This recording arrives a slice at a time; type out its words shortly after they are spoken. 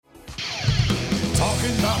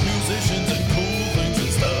talking about musicians and cool things and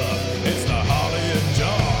stuff. It's the Holly and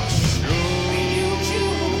Josh Show.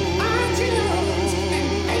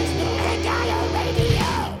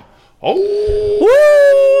 Oh!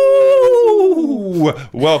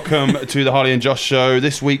 Welcome to the Holly and Josh Show.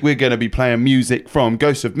 This week we're going to be playing music from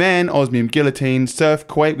Ghosts of Men, Osmium, Guillotine,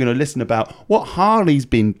 Surfquake. We're going to listen about what Harley's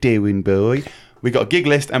been doing, boy. We got a gig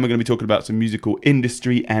list, and we're going to be talking about some musical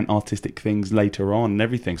industry and artistic things later on and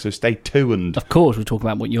everything. So stay tuned. Of course, we'll talk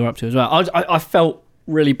about what you're up to as well. I felt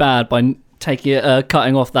really bad by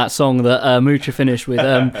cutting off that song that Moocher finished with.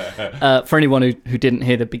 For anyone who didn't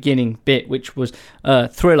hear the beginning bit, which was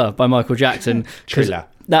 "Thriller" by Michael Jackson. Thriller.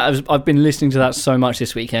 I've been listening to that so much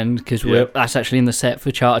this weekend because that's actually in the set for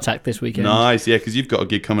Chart Attack this weekend. Nice, yeah, because you've got a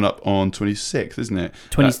gig coming up on 26th, isn't it?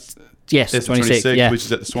 Yes, 26th, yeah. Which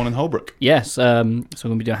is at the Swan in Holbrook. Yes, so I'm going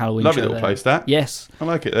to be doing a Halloween lovely show little there. place, that. Yes. I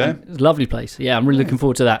like it there. It's a lovely place. Yeah, I'm really looking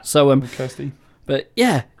forward to that. So, Kirsty. But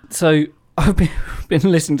yeah, so I've been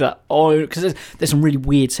listening to that because there's some really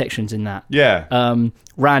weird sections in that. Yeah.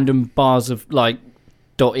 Random bars of like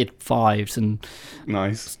dotted fives and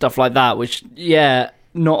nice stuff like that, which, yeah,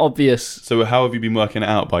 not obvious. So how have you been working it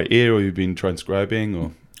out? By ear, or you've been transcribing,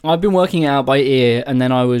 or? I've been working it out by ear, and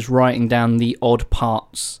then I was writing down the odd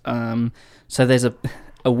parts. So there's a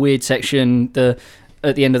weird section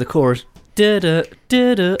at the end of the chorus. Da da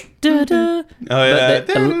da da da da. Oh yeah.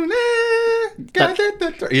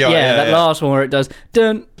 That last one where it does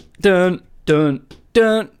dun dun dun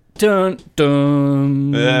dun dun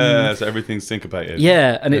dun. Yeah, so everything's syncopated.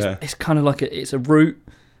 Yeah, and it's kind of like it's a root,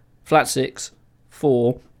 flat 6,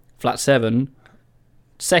 4, flat 7,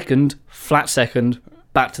 second, flat second,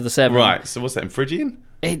 back to the 7. Right. So what's that in Phrygian?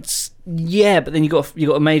 But then you got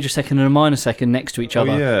a major second and a minor second next to each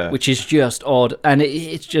other, which is just odd, and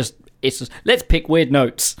it's just let's pick weird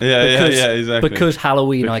notes. Exactly. Because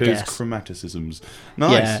Halloween, I guess. Because chromaticisms.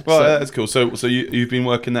 Nice. Yeah, well, that's cool. So you've been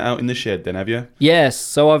working that out in the shed, then, have you? Yes.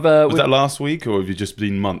 So was that last week, or have you just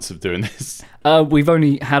been months of doing this? We've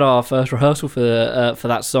only had our first rehearsal for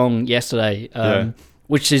that song yesterday,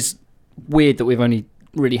 which is weird that we've only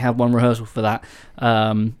really had one rehearsal for that.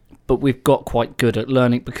 But we've got quite good at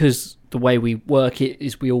learning because the way we work it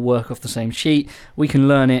is we all work off the same sheet. We can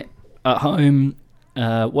learn it at home,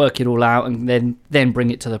 work it all out, and then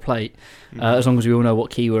bring it to the plate. As long as we all know what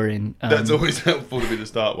key we're in. That's always helpful to be the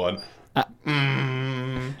start one.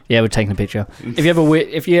 Yeah, we're taking a picture.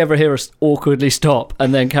 If you ever hear us awkwardly stop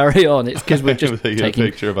and then carry on, it's because we're just taking a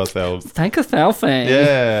picture of ourselves. Thank a thing.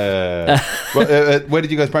 Yeah. Where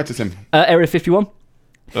did you guys practice him? Area 51.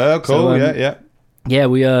 Oh, cool. So, yeah,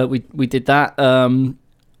 we did that,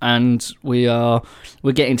 and we're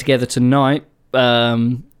getting together tonight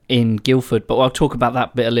in Guildford, but I'll talk about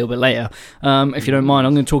that bit a little bit later. If you don't mind,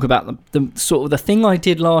 I'm going to talk about the sort of the thing I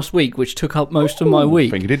did last week, which took up most of my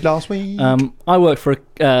week. Thing you did last week. I work for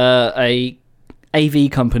a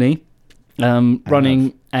AV company,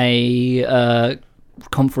 running a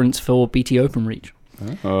conference for BT OpenReach.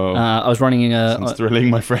 I was running sounds thrilling,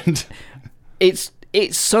 my friend.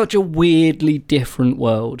 It's such a weirdly different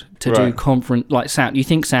world to do conference like sound. You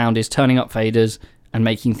think sound is turning up faders and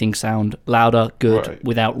making things sound louder, good,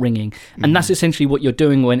 without ringing. And that's essentially what you're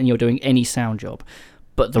doing when you're doing any sound job.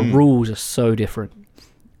 But the rules are so different.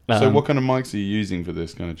 So what kind of mics are you using for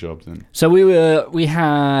this kind of job then? So we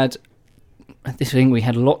had this thing. We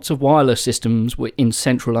had lots of wireless systems in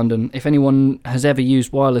central London. If anyone has ever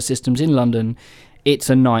used wireless systems in London, it's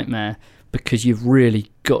a nightmare because you've really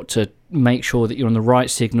got to make sure that you're on the right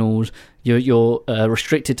signals. You're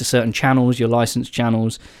restricted to certain channels, your licensed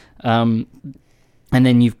channels, and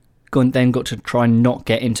then you've got to try and not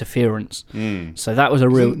get interference. So that was a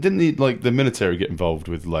real. Didn't the military get involved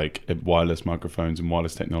with wireless microphones and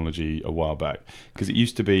wireless technology a while back? Because it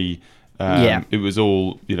used to be, it was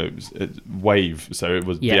all wave, so it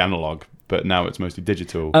was the analog. But now it's mostly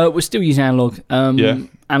digital. We're still using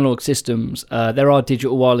analog systems. There are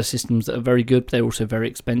digital wireless systems that are very good, but they're also very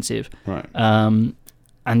expensive. Right. And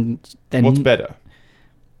then what's better?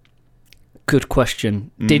 Good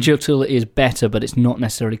question. Digital is better, but it's not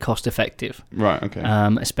necessarily cost effective. Right. Okay.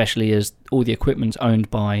 Especially as all the equipment's owned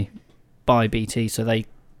by BT, so they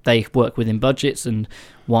work within budgets. And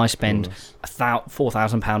why spend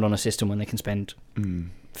 £4,000 on a system when they can spend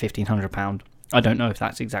 £1,500? I don't know if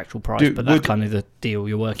that's the actual price, but that's kind of the deal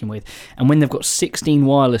you're working with. And when they've got 16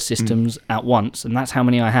 wireless systems at once, and that's how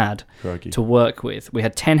many I had to work with. We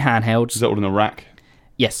had 10 handhelds. Is that all in a rack?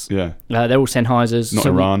 Yes. Yeah. They're all Sennheisers. Not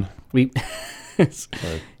Iran.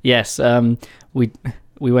 Yes.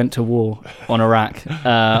 We went to war on Iraq.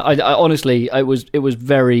 I honestly, it was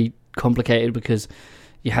very complicated because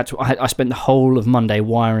you had to. I spent the whole of Monday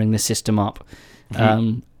wiring the system up.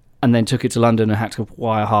 and then took it to London and had to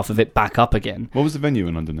wire half of it back up again. What was the venue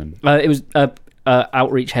in London then? It was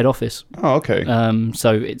Outreach head office. Oh, okay.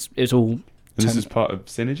 So it's all. And this is part of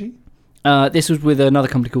Synergy? This was with another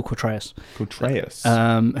company called Cortreas. Cortreas?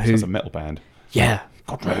 Who's a metal band. Yeah.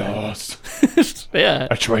 Cortreas. Yeah.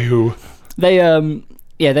 Atreyu. They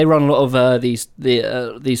they run a lot of these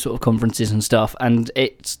sort of conferences and stuff, and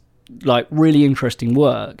it's like really interesting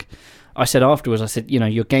work. I said afterwards,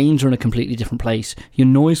 your gains are in a completely different place. Your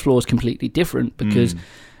noise floor is completely different because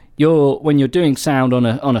when you're doing sound on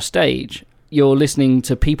a stage, you're listening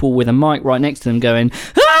to people with a mic right next to them going,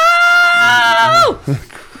 "Oh!"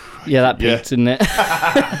 Yeah, that peaked, didn't it?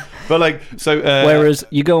 But whereas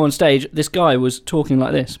you go on stage, this guy was talking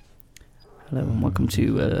like this. Hello and welcome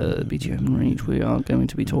to BGM Reach. We are going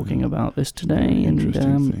to be talking about this today.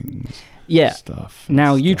 Interesting things. Yeah. Stuff.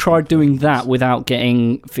 Now, you tried doing that without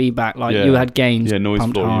getting feedback. You had gains. Yeah, noise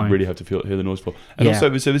pumped floor. high. You really have to hear the noise floor. And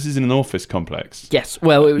also, so this is in an office complex. Yes.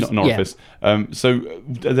 Well, it was not an office. So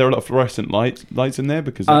are there a lot of fluorescent lights in there?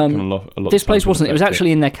 Because a lot. This place wasn't. It was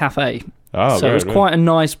actually in their cafe. Oh, so it was quite a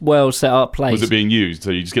nice, well set up place. Was it being used?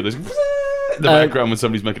 So you just get this in the background when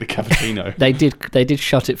somebody's making a cappuccino. They did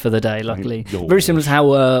shut it for the day. Luckily, very similar to how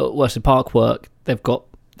Worsted Park work. They've got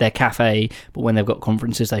their cafe, but when they've got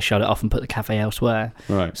conferences, they shut it off and put the cafe elsewhere.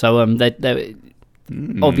 Right. So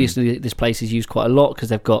obviously this place is used quite a lot because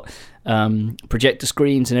they've got projector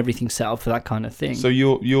screens and everything set up for that kind of thing. So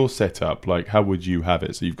your setup, like, how would you have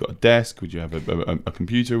it? So you've got a desk. Would you have a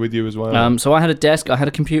computer with you as well? So I had a desk. I had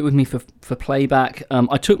a computer with me for playback.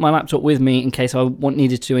 I took my laptop with me in case I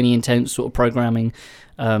needed to do any intense sort of programming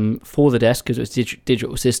for the desk because it was a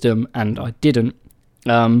digital system, and I didn't.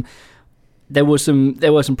 There were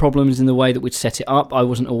some problems in the way that we'd set it up. I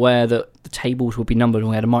wasn't aware that the tables would be numbered, and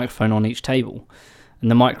we had a microphone on each table,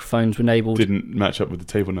 and the microphones were labelled. Didn't match up with the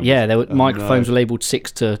table numbers. Yeah, microphones were labelled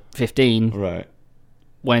 6 to 15. Right.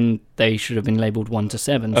 When they should have been labelled 1 to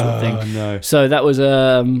 7, sort of thing. Oh no! So that was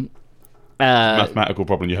a mathematical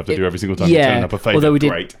problem you have to do every single time you turn up a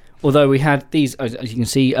fader. Although we had these, as you can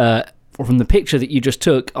see. From the picture that you just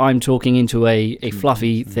took, I'm talking into a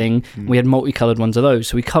fluffy thing. We had multicoloured ones of those,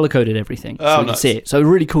 so we colour coded everything so we could see it. So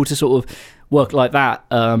really cool to sort of work like that,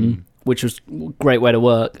 which was a great way to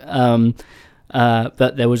work.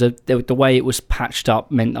 But the way it was patched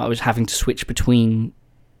up meant that I was having to switch between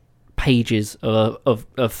pages of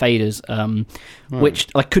faders, which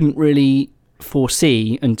I couldn't really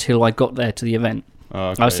foresee until I got there to the event.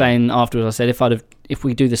 I was saying afterwards, I said if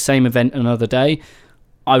we do the same event another day,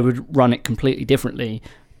 I would run it completely differently,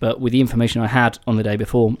 but with the information I had on the day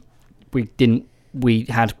before, we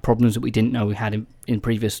had problems that we didn't know we had in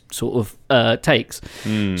previous sort of takes.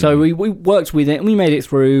 So we worked with it and we made it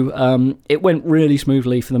through. It went really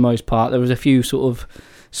smoothly for the most part. There was a few sort of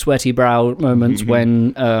sweaty brow moments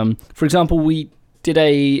when, for example, we did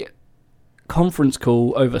a conference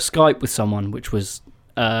call over Skype with someone, which was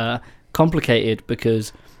complicated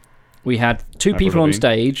because we had two people on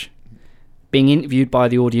stage being interviewed by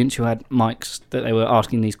the audience who had mics that they were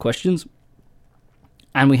asking these questions.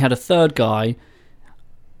 And we had a third guy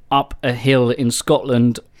up a hill in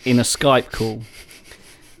Scotland in a Skype call.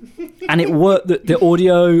 And it worked,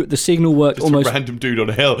 the signal worked just almost... a random dude on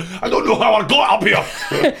a hill. I don't know how I got up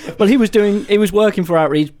here. Well, he was working for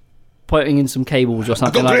Outreach, putting in some cables or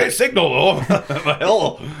something like that. I got great signal, though.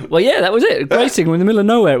 Hell. Well, yeah, that was it. Great signal in the middle of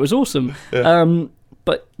nowhere. It was awesome. Yeah.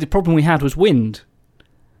 But the problem we had was wind.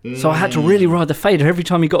 So I had to really ride the fader. Every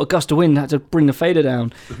time you got a gust of wind, I had to bring the fader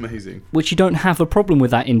down. Amazing. Which you don't have a problem with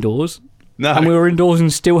that indoors. No. And we were indoors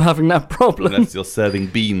and still having that problem. Unless you're serving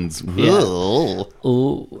beans. Yeah.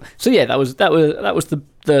 Ooh. So yeah, that was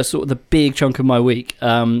the sort of the big chunk of my week.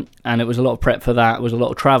 And it was a lot of prep for that. It was a lot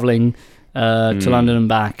of travelling to London and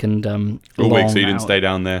back, and all week. So you didn't stay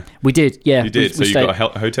down there. We did, yeah. You did. So you got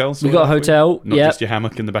a hotel. We got a hotel. Not just your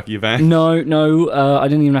hammock in the back of your van. No. I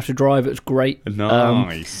didn't even have to drive. It was great.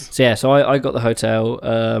 Nice. So I got the hotel,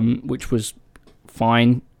 which was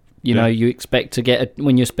fine. You know, you expect to get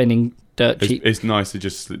when you're spending dirt cheap. It's nice to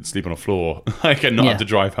just sleep on a floor, and not have to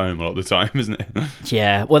drive home a lot of the time, isn't it?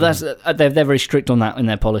 Yeah. Well, that's they're very strict on that in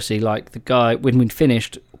their policy. Like the guy, when we'd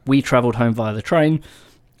finished, we travelled home via the train.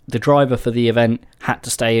 The driver for the event had to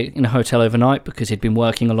stay in a hotel overnight because he'd been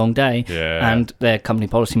working a long day, and their company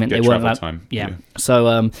policy meant they weren't allowed. Time. Yeah.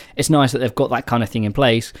 So it's nice that they've got that kind of thing in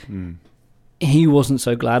place. He wasn't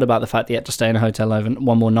so glad about the fact that he had to stay in a hotel over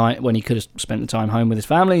one more night when he could have spent the time home with his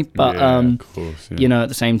family. But of course, you know, at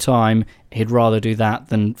the same time, he'd rather do that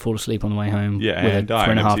than fall asleep on the way home. Yeah, with and a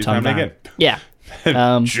 3.5 ton van. again. Yeah.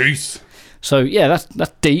 Jeez. So yeah,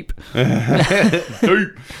 that's deep. Deep.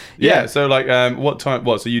 Yeah. So like, what time?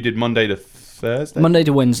 So you did Monday to Thursday? Monday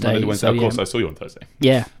to Wednesday. Monday to Wednesday. So, Of course, yeah. I saw you on Thursday.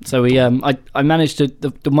 Yeah, so we I managed to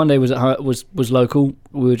the Monday was was local.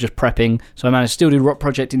 We were just prepping, so I managed to still do Rock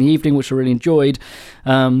Project in the evening, which I really enjoyed.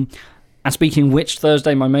 And speaking of which,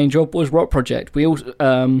 Thursday my main job was Rock Project. We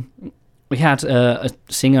also we had a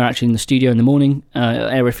singer actually in the studio in the morning,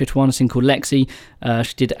 Area 51, a singer called Lexi.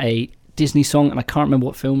 She did a Disney song, and I can't remember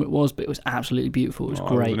what film it was, but it was absolutely beautiful. It was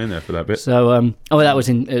great. I wasn't in there for that bit. So, that was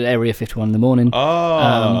in Area 51 in the morning.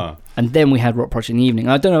 And then we had Rock Project in the evening.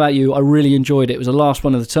 I don't know about you, I really enjoyed it. It was the last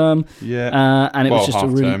one of the term. Yeah. And it was just half a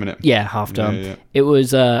really... term, innit? Yeah, half term. Yeah. It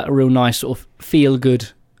was a real nice sort of feel-good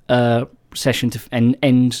session to end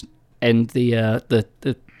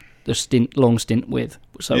the long stint with.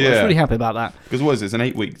 So I was really happy about that. Because what is it? It's an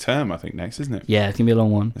 8-week term, I think, next, isn't it? Yeah, it's going to be a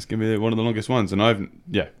long one. It's going to be one of the longest ones. And I've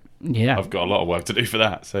got a lot of work to do for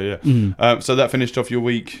that. So, yeah. So that finished off your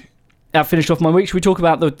week. That finished off my week. Should we talk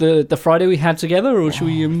about the Friday we had together, or should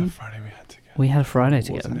we? The Friday we had together. We had a Friday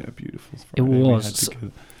together. Wasn't it a beautiful Friday? It was.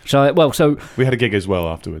 So we had a gig as well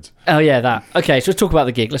afterwards. Oh yeah, that. Okay, so let's talk about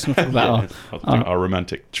the gig. Let's not talk about our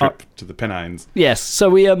romantic trip to the Pennines. Yes. So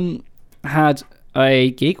we had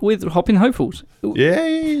a gig with Hoppi and the Hopefuls.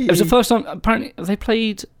 Yay! It was the first time. Apparently, they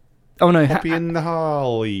played. Oh no, Hoppi and the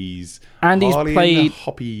Harleys. Andy's Harley played and the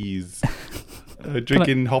Hoppies.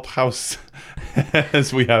 Drinking hop house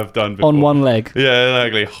as we have done before. on one leg. Yeah,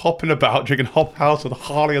 exactly. Hopping about, drinking hop house with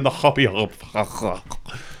Harley and the Hoppy hop.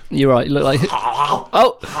 You're right. You look like.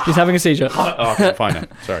 Oh, he's having a seizure. Okay, fine now.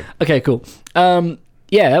 Sorry. Okay, cool.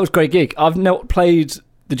 Yeah, that was a great gig. I've not played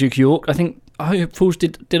the Duke of York. I think Hopefuls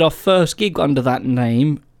did our first gig under that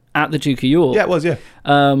name at the Duke of York. Yeah, it was, yeah.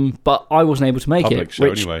 But I wasn't able to make Public it. show,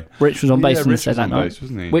 anyway. Rich was on bass and Rich said was that on night. bass,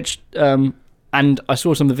 wasn't he? Which, and I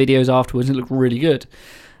saw some of the videos afterwards and it looked really good.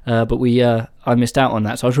 But I missed out on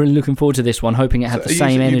that. So I was really looking forward to this one, hoping it had the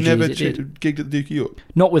same energy as it did. You've never gigged at the Duke of York?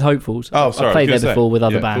 Not with Hopefuls. Oh, sorry. I played there before with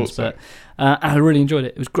other bands, so. but I really enjoyed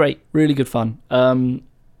it. It was great. Really good fun.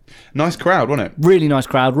 Nice crowd, wasn't it? Really nice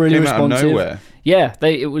crowd. Really Came responsive. out of nowhere. Yeah,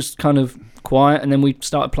 it was kind of quiet, and then we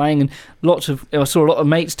started playing, and I saw a lot of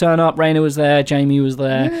mates turn up. Raina was there, Jamie was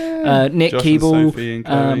there, Nick Josh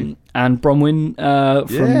Keeble, and Bronwyn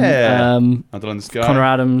from Underline Sky, Connor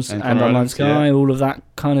Adams and Underline Sky, all of that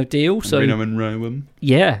kind of deal. So Reno and Rowham.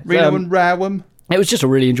 Yeah, Reno and Rowham. It was just a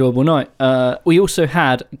really enjoyable night. We also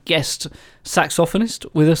had a guest saxophonist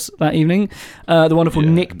with us that evening, the wonderful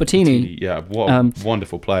Nick Bottini. Yeah, what a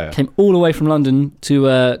wonderful player. Came all the way from London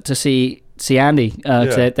to see Andy.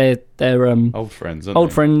 They're old friends,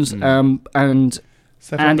 and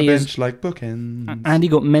Sat on the bench like bookends. Andy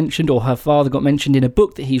got mentioned, or her father got mentioned in a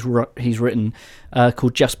book that he's written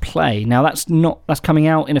called Just Play. Now that's coming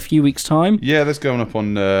out in a few weeks' time. Yeah, that's going up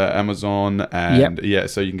on Amazon, and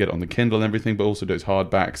so you can get it on the Kindle and everything, but also those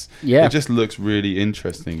hardbacks. Yeah, it just looks really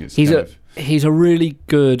interesting. He's a really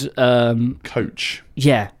good coach.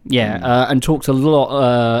 Yeah, and talks a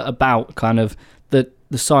lot about kind of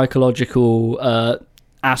the psychological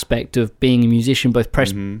aspect of being a musician, both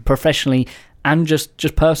professionally and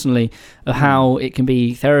just personally, of how it can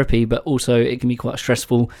be therapy, but also it can be quite a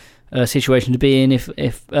stressful situation to be in if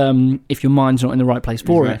your mind's not in the right place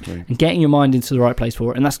for it, and getting your mind into the right place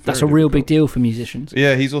for it, and that's a real big deal for musicians.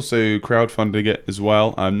 Yeah, he's also crowdfunding it as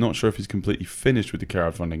well. I'm not sure if he's completely finished with the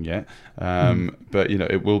crowdfunding yet, but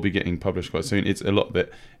it will be getting published quite soon. It's a lot of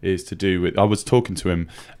it is to do with. I was talking to him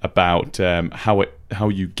about how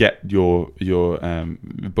you get your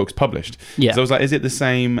books published. Yeah. So I was like, is it the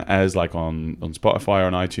same as like on Spotify or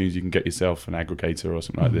on iTunes? You can get yourself an aggregator or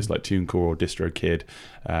something like this, like TuneCore or DistroKid,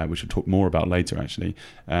 which we'll talk more about later actually.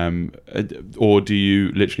 Or do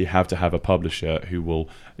you literally have to have a publisher who will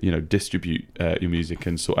distribute your music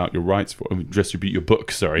and sort out your rights distribute your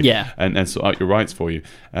book, and sort out your rights for you?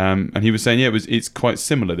 And he was saying, it's quite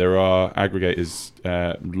similar. There are aggregators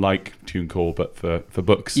like TuneCore, but for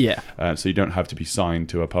books. So you don't have to be signed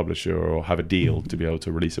to a publisher or have a deal to be able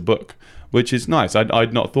to release a book, which is nice.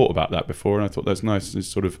 I'd not thought about that before, and I thought that's nice. It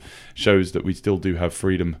sort of shows that we still do have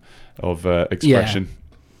freedom of expression.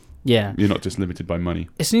 Yeah. You're not just limited by money.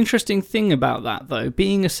 It's an interesting thing about that, though.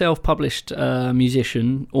 Being a self-published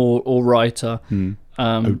musician or writer,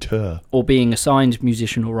 auteur, or being a signed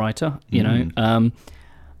musician or writer,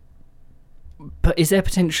 but is there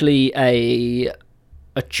potentially a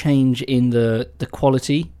change in the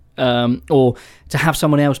quality, or to have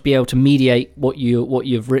someone else be able to mediate what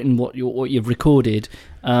you've written, what you've recorded?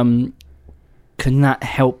 Can that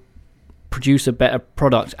help produce a better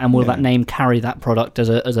product, and will that name carry that product as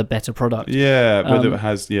a better product? Whether it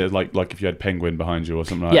has like if you had Penguin behind you or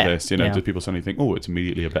something like this, do people suddenly think, oh, it's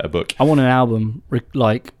immediately a better book? I want an album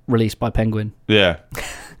released by Penguin.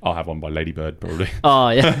 I'll have one by Ladybird probably. Oh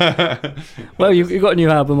yeah. Well, you've got a new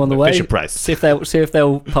album on the way. Fisher Price. See if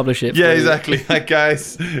they'll publish it. Yeah, for you. exactly.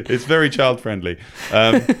 Guys, it's very child friendly.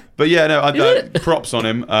 But yeah, no, I props on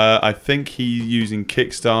him. I think he's using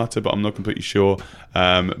Kickstarter, but I'm not completely sure.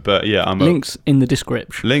 But yeah, links in the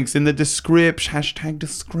description. Links in the description. Hashtag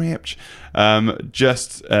description.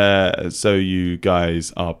 Just so you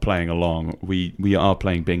guys are playing along, we are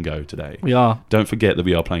playing bingo today. We are. Don't forget that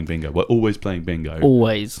we are playing bingo. We're always playing bingo.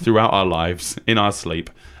 Always. Throughout our lives, in our sleep.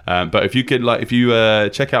 But if you could,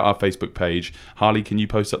 check out our Facebook page, Harley, can you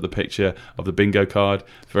post up the picture of the bingo card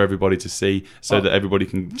for everybody to see, so that everybody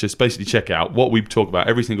can just basically check out what we talk about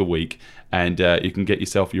every single week, and you can get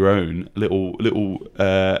yourself your own little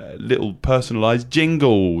personalised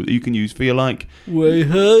jingle that you can use for your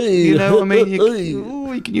you know what I mean?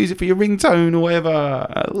 You can use it for your ringtone or whatever.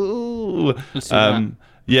 Let's do that.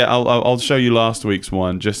 Yeah, I'll show you last week's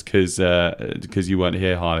one just because you weren't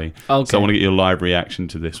here, Harley. Okay. So I want to get your live reaction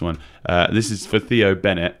to this one. This is for Theo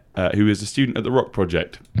Bennett, who is a student at the Rock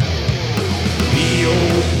Project. Leo,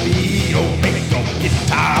 make your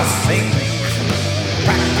guitar sing.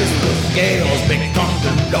 Practice the scales, become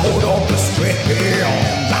the load on the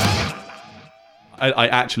scales. I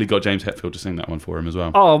actually got James Hetfield to sing that one for him as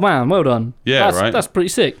well. Oh man, well done. Yeah, right. That's pretty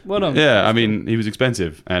sick. Well done. Yeah, I mean, he was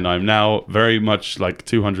expensive, and I'm now very much like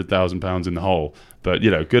 £200,000 in the hole. But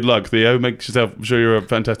good luck, Theo. Make yourself sure you're a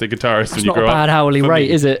fantastic guitarist when you grow up. It's not a bad hourly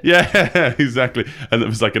rate, is it? Yeah, exactly. And it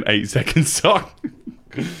was like an 8-second song.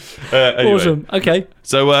 Anyway. Awesome. Okay.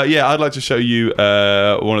 So I'd like to show you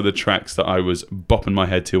one of the tracks that I was bopping my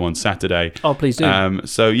head to on Saturday. Oh, please do.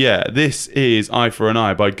 So yeah, this is Eye for an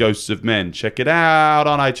Eye by Ghosts of Men. Check it out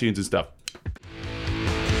on iTunes and stuff.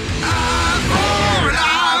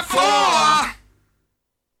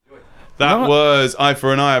 That was Eye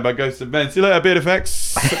for an Eye by Ghosts of Men. See you later, Beard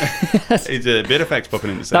Effects. It's a Beard Effects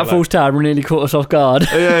popping in to say that false tab nearly caught us off guard.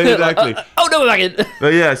 Yeah, exactly. Oh no, we're back in.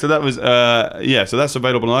 But yeah, so that was so that's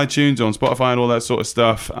available on iTunes, on Spotify, and all that sort of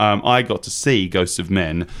stuff. I got to see Ghosts of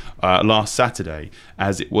Men last Saturday,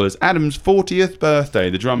 as it was Adam's 40th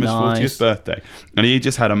birthday, the drummer's 40th birthday, and he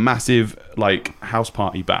just had a massive house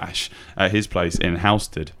party bash at his place in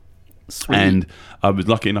Halstead. Sweet. And I was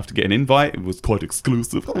lucky enough to get an invite. It was quite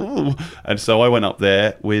exclusive. And so I went up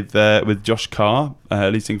there with Josh Carr,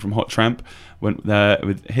 lead singer from Hot Tramp. Went there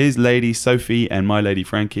with his lady Sophie and my lady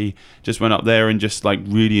Frankie. Just went up there and just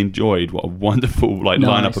really enjoyed what a wonderful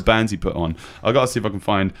lineup of bands he put on. I got to see if I can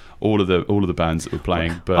find all of the bands that were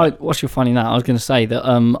playing. But what's your funny that? I was going to say that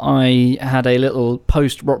I had a little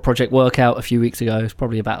post Rock Project workout a few weeks ago. It's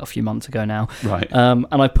probably about a few months ago now. Right. And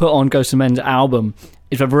I put on Ghosts of Men's album.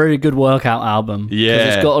 It's a very good workout album. Yeah.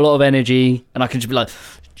 Because it's got a lot of energy, and I can just be like,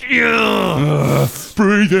 yeah.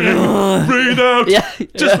 Breathe in, breathe out. Yeah.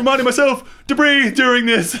 Just reminding myself to breathe during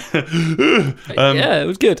this. Yeah, it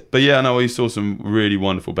was good. But yeah, no, we saw some really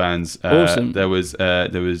wonderful bands. Awesome. There was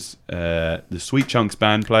the Sweet Chunks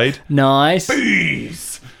band played. Nice.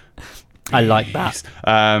 Bees. I like that.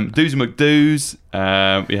 Doos and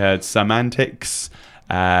McDoos. We had some Antics.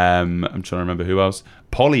 I'm trying to remember who else.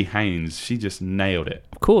 Polly Haynes, she just nailed it.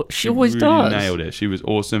 Of course, she always really does. Nailed it. She was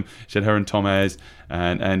awesome. She had her and Tom Ayres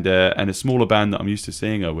and a smaller band that I'm used to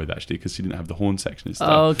seeing her with, actually, because she didn't have the horn section and stuff.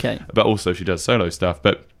 Oh, okay. But also she does solo stuff.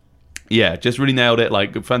 But yeah, just really nailed it.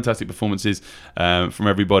 Fantastic performances from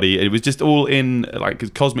everybody. It was just all in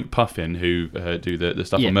Cosmic Puffin, who do the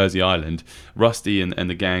stuff on Mersey Island. Rusty and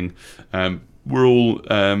the gang were all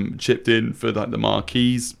chipped in for the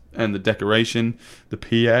marquees and the decoration, the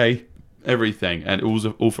PA. Everything, and it was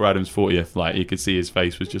all for Adam's 40th. You could see his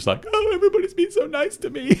face was just oh, everybody's been so nice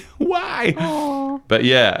to me. Why? Aww. But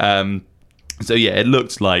yeah, so yeah, it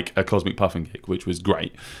looked like a Cosmic Puffin gig, which was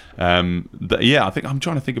great. But yeah, I think I'm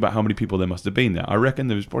trying to think about how many people there must have been there. I reckon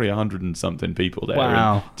there was probably 100 and something people there.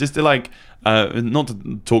 Wow. And just to not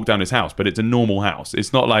to talk down his house, but it's a normal house.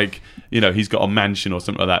 It's not he's got a mansion or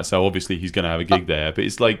something like that. So obviously he's going to have a gig there. But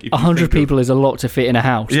it's 100 people is a lot to fit in a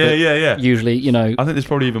house. Yeah. Usually, I think there's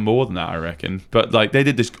probably even more than that, I reckon. But they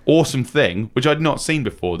did this awesome thing, which I'd not seen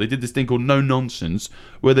before. They did this thing called No Nonsense,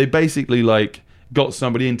 where they basically got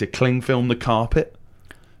somebody in to cling film the carpet.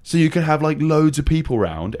 So you could have loads of people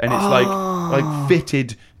around, and it's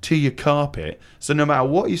fitted to your carpet. So no matter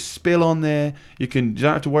what you spill on there, you don't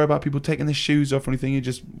have to worry about people taking their shoes off or anything. You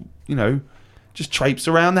just traipse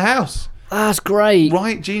around the house. That's great.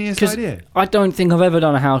 Right? Genius idea. I don't think I've ever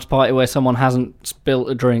done a house party where someone hasn't spilt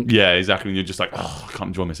a drink. Yeah, exactly. And you're just I can't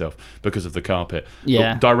enjoy myself because of the carpet.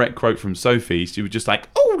 Yeah. But direct quote from Sophie, she was just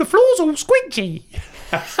oh, the floor's all squidgy.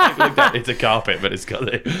 Like that. It's a carpet, but it's got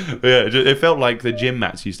it felt like the gym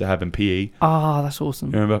mats used to have in PE. Ah, that's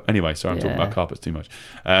awesome. You remember? Anyway, sorry, I'm talking about carpets too much.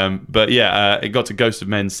 But yeah, it got to Ghost of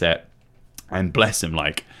Men set, and bless him,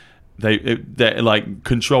 like they're like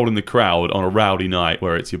controlling the crowd on a rowdy night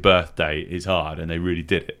where it's your birthday is hard, and they really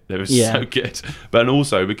did it. They were so good. But and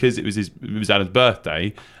also because it was Adam's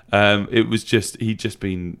birthday. He'd just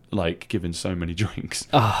been like given so many drinks,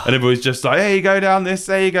 and everyone was just like, "Hey, you go down this,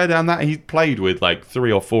 hey, you go down that." He played with like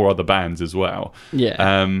 3 or 4 other bands as well.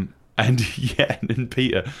 Yeah. And then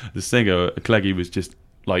Peter, the singer, Cleggy, was just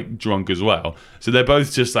like drunk as well. So they're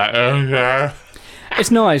both just like,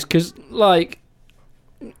 It's nice because like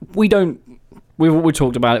we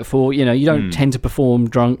talked about it before. You know, you don't tend to perform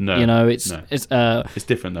drunk. No, you know, it's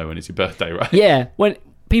different though when it's your birthday, right? Yeah, when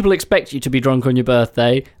people expect you to be drunk on your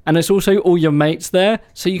birthday, and it's also all your mates there,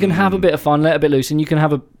 so you can have a bit of fun, let a bit loose, and you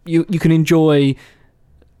can you can enjoy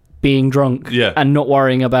being drunk and not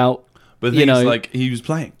worrying about. But the thing is, like, he was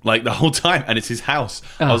playing like the whole time, and it's his house.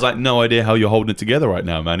 I was like, no idea how you're holding it together right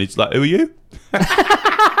now, man. He's like, who are you?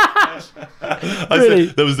 Really?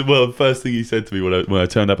 That was the first thing he said to me when I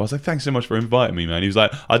turned up. I was like, thanks so much for inviting me, man. He was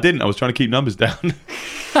like, I didn't. I was trying to keep numbers down.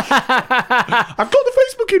 I've got the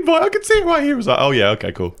Facebook invite. I can see it right here. I was like, oh yeah,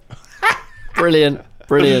 okay, cool. Brilliant.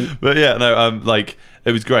 But yeah, no, like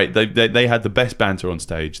it was great. They had the best banter on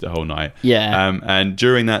stage the whole night. Yeah. And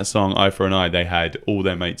during that song, Eye for an Eye, they had all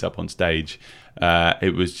their mates up on stage.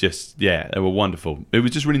 It was just, they were wonderful. It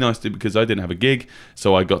was just really nice because I didn't have a gig,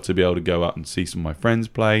 so I got to be able to go out and see some of my friends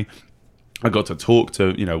play. I got to talk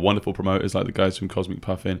to, wonderful promoters like the guys from Cosmic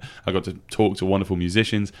Puffin. I got to talk to wonderful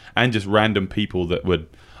musicians and just random people that were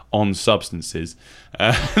on substances.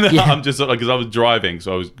 I'm just like, because I was driving,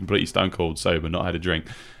 so I was completely stone cold sober, not had a drink.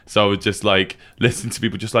 So I would just like listen to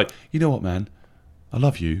people just like, you know what, man? I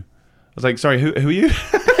love you. I was like, sorry, who are you?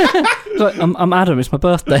 Like, I'm Adam. It's my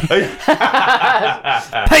birthday.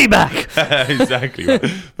 Payback. Exactly. Right.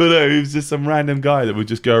 But no, he was just some random guy that would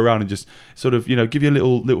just go around and just sort of, give you a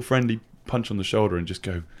little friendly punch on the shoulder and just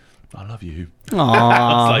go, I love you. Aww.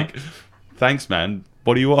 I was like, thanks, man.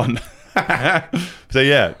 What do you want? So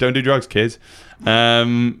yeah, don't do drugs, kids.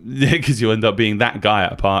 Because you end up being that guy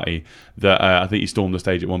at a party that I think he stormed the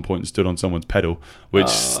stage at one point and stood on someone's pedal, which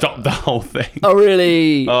stopped the whole thing. Oh,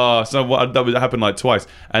 really? That happened like twice.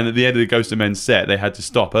 And at the end of the Ghost of Men set, they had to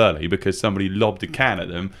stop early because somebody lobbed a can at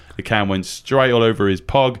them. The can went straight all over his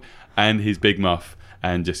pog and his big muff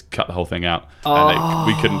and just cut the whole thing out. And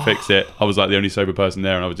we couldn't fix it. I was like the only sober person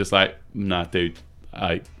there, and I was just like, nah, dude,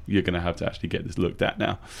 you're going to have to actually get this looked at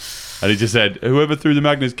now. And he just said, whoever threw the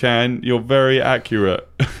Magnus can, you're very accurate.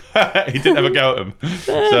 He didn't have a go at him.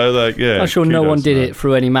 So, like, yeah. I'm sure no one did it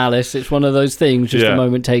through any malice. It's one of those things, just a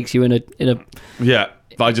moment takes you in a... Yeah,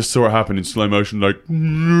 but I just saw it happen in slow motion, like...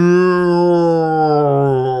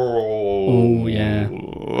 Oh, yeah.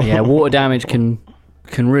 Yeah, water damage can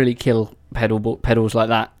really kill pedals like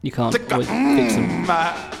that. You can't always fix them.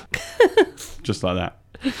 Just like that.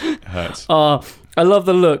 It hurts. I love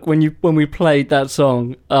the look when we played that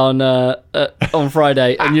song on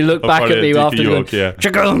Friday, and you look back at me after York,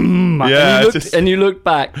 and you looked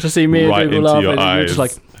back to see me right and people laughing, and you're just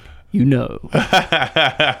like, You're not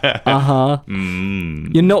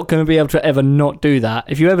going to be able to ever not do that.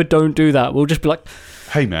 If you ever don't do that, we'll just be like,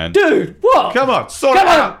 hey man, dude, what? Come on, sort it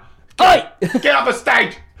out. Get off the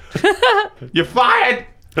stage. You're fired.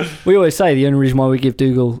 We always say the only reason why we give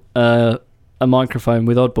Dougal a microphone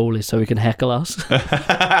with Oddball is so he can heckle us. Go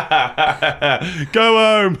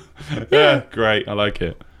home. Yeah, great. I like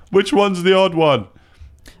it. Which one's the odd one?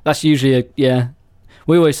 That's usually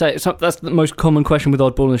we always say that's the most common question with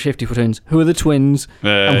Oddball and Shifty for twins. Who are the twins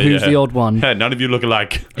and who's the odd one? Yeah, none of you look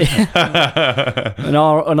alike. And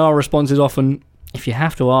our response is often, if you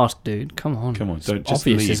have to ask, dude, come on. Don't just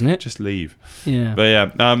obvious, leave. Isn't it? Just leave. Yeah. But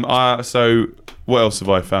yeah, so what else have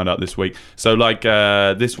I found out this week? So like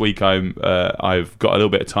this week I've got a little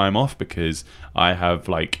bit of time off because I have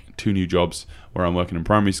like 2 new jobs where I'm working in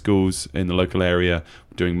primary schools in the local area,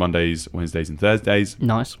 doing Mondays, Wednesdays and Thursdays.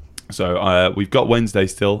 Nice. So we've got Wednesday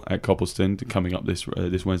still at Coppleston coming up this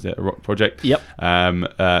Wednesday at a rock project. Yep.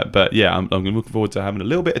 But yeah, I'm looking forward to having a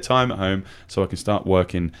little bit of time at home so I can start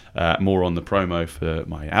working more on the promo for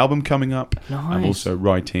my album coming up. Nice. I'm also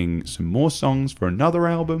writing some more songs for another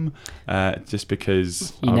album, just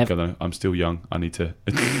because I'm still young. I need to,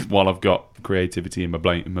 while I've got creativity in my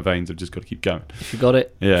veins, I've just got to keep going. If you got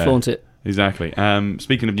it, flaunt it. Exactly.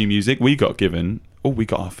 Speaking of new music, we got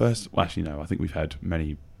our first... Well, actually, no, I think we've had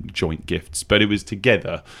many joint gifts, but it was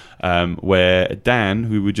together where Dan,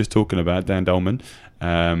 who we were just talking about, Dan Dolman,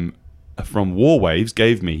 from Warwaves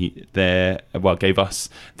gave us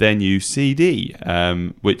their new CD,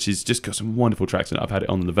 which has just got some wonderful tracks in it. I've had it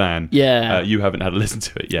on the van. Yeah. You haven't had a listen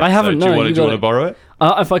to it yet. I haven't. So do you no, want to borrow it?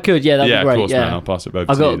 If I could, yeah, that'd be great. Of course, yeah, man. I'll pass it over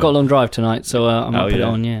to I've you. got a long drive tonight, so I'm gonna put it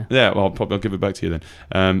on. Yeah. Yeah, well, I'll give it back to you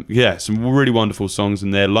then. Some really wonderful songs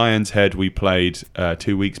in there. Lion's Head we played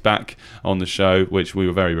 2 weeks back on the show, which we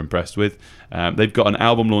were very impressed with. They've got an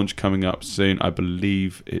album launch coming up soon. I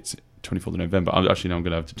believe it's 24th of November. I'm going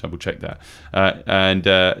to have to double check that.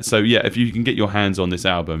 So if you can get your hands on this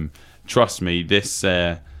album, trust me, this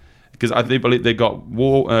because I believe they got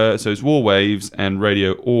it's Warwaves and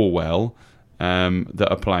Radio Orwell that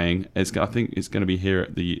are playing. I think it's going to be here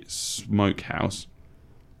at the Smokehouse.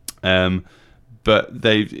 But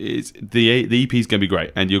the EP is going to be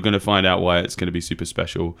great, and you're going to find out why it's going to be super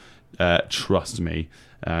special. Trust me.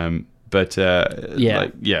 Because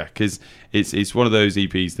it's one of those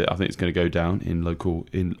EPs that I think is going to go down in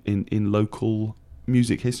local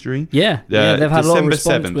music history. Yeah, they've had a lot of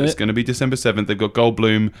response 7th. with It's it. going to be December 7th. They've got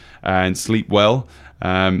Goldbum and Sleep Well.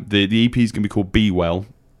 The EP is going to be called Be Well.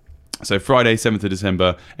 So Friday, 7th of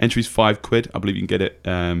December. Entry's £5. I believe you can get it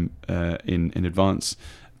in advance.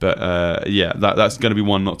 But that's going to be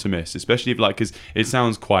one not to miss, especially if because it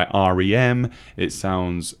sounds quite REM, it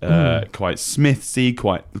sounds quite Smithsy,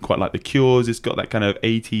 quite like The Cures. It's got that kind of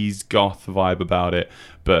 80s goth vibe about it,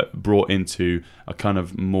 but brought into a kind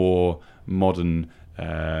of more modern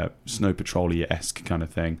Snow Patrol-esque kind of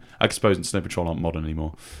thing. I suppose Snow Patrol aren't modern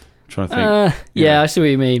anymore. I'm trying to think. I see what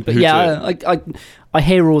you mean, but I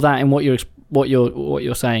hear all that in what you're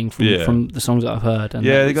saying from the songs that I've heard. And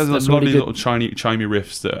they got that's lovely really little chimey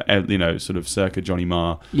riffs that are, sort of circa Johnny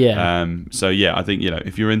Marr. Yeah. I think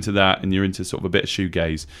if you're into that and you're into sort of a bit of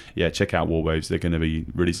shoegaze, check out Warwaves. They're going to be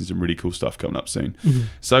releasing some really cool stuff coming up soon. Mm-hmm.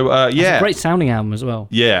 So it's a great sounding album as well.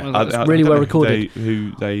 Yeah, it's really well recorded.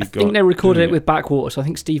 I think they recorded it with Backwater. So I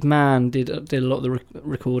think Steve Mann did a lot of the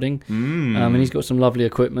recording, and he's got some lovely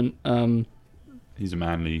equipment. He's a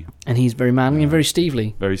manly, and he's very manly and very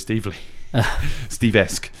Stevely. Very Stevely.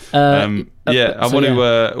 Steve-esque. I want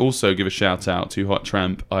to also give a shout out to Hot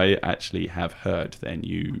Tramp. I actually have heard their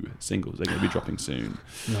new singles. They're going to be dropping soon.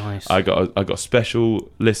 Nice. I got a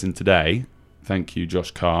special listen today. Thank you,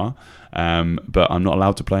 Josh Carr. But I'm not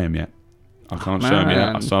allowed to play them yet. I can't show them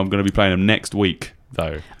yet. So I'm going to be playing them next week,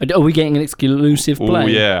 though. Are we getting an exclusive play? Oh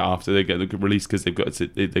yeah, after they get the release, because they're going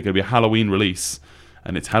to be a Halloween release.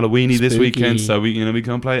 And it's Halloweeny this weekend, so we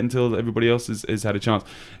can't play it until everybody else has had a chance.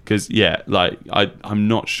 Because I'm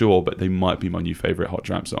not sure, but they might be my new favourite Hot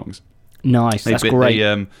Tramp songs. Nice, that's great.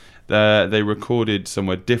 They recorded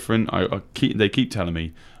somewhere different. They keep telling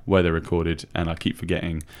me where they recorded, and I keep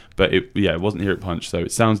forgetting. But it wasn't here at Punch, so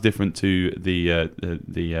it sounds different to the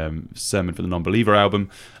Sermon for the Non-Believer album.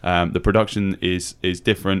 The production is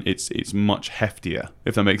different. It's much heftier,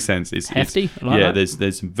 if that makes sense. It's hefty.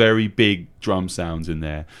 There's some very big drum sounds in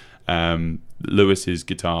there. Lewis's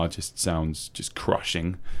guitar just sounds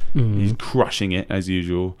crushing. He's crushing it as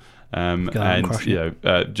usual.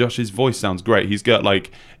 Josh's voice sounds great. He's got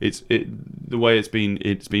the way it's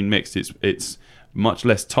been mixed. It's much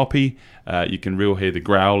less toppy. You can really hear the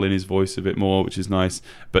growl in his voice a bit more, which is nice.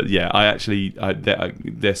 But their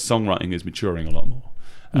songwriting is maturing a lot more.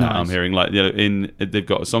 Nice. I'm hearing they've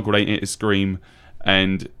got a song called Ain't It a Scream,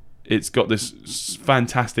 and it's got this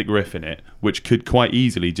fantastic riff in it, which could quite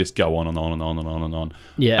easily just go on and on and on and on and on.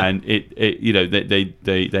 Yeah. And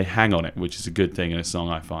they hang on it, which is a good thing in a song,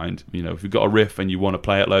 I find. If you've got a riff and you want to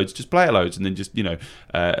play it loads, just play it loads, and then just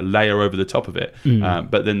layer over the top of it.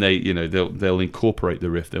 But then they'll incorporate the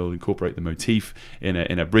riff, they'll incorporate the motif in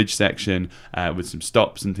a bridge section with some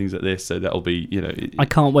stops and things like this. So that'll be I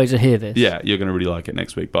can't wait to hear this. Yeah, you're going to really like it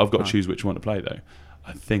next week. But I've got to choose which one to play though.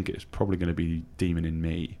 I think it's probably going to be Demon in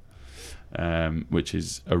Me. Which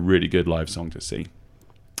is a really good live song to see.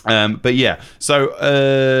 So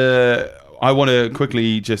I want to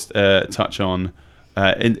quickly just touch on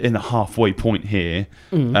in the halfway point here.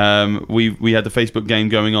 We had the Facebook game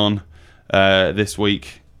going on this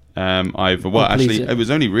week. It was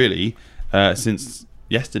only really since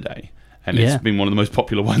yesterday. And it's been one of the most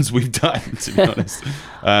popular ones we've done, to be honest.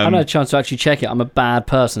 I haven't had a chance to actually check it. I'm a bad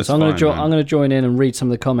person, so I'm going to join in and read some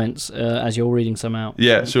of the comments as you're reading some out.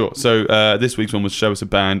 Yeah, sure. So this week's one was Show Us a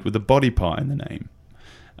Band with a body part in the name.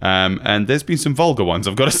 And there's been some vulgar ones,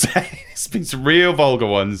 I've got to say. There's been some real vulgar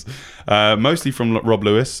ones, mostly from Rob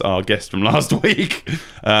Lewis, our guest from last week.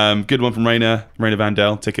 Good one from Raina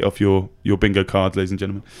Vandell. Take it off your bingo card, ladies and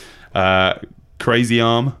gentlemen. Crazy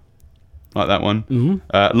Arm. Like that one.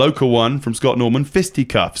 Mm-hmm. Local one from Scott Norman,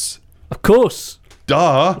 Fisticuffs. Of course.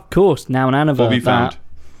 Duh. Of course. Now and Anova. What have you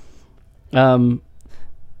found?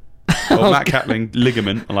 Or Matt Catling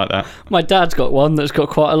ligament. I like that. My dad's got one that's got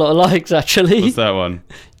quite a lot of likes, actually. What's that one?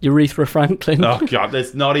 Urethra Franklin. Oh, God,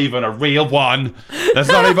 there's not even a real one. There's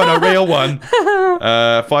not even a real one.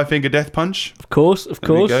 Five Finger Death Punch. Of course.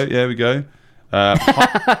 There we go.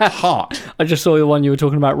 Heart. I just saw the one you were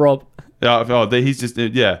talking about, Rob. He's just,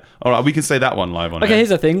 yeah. All right, we can say that one live on Okay, air. here's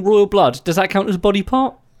the thing. Royal blood. Does that count as a body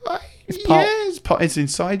part? It's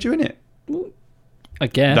inside you, isn't it? I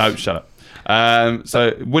guess. No, shut up.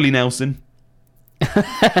 So, Willie Nelson.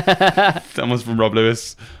 That one's from Rob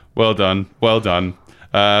Lewis. Well done.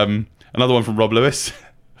 Another one from Rob Lewis.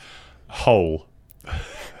 Hole.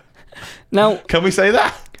 Now, can we say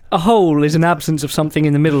that? a hole is an absence of something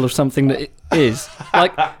in the middle of something that it is.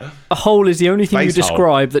 Like, a hole is the only thing you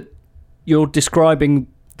describe that you're describing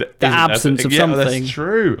the absence of something. That's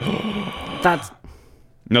true. That's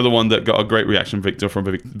another one that got a great reaction, Victor,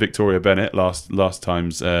 from Victoria Bennett, last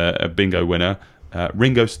time's a bingo winner.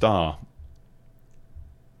 Ringo Starr.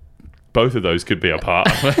 Both of those could be a part.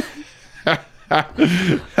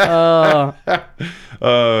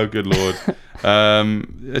 Oh, good Lord.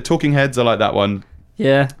 Talking Heads, I like that one.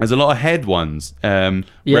 Yeah. There's a lot of head ones.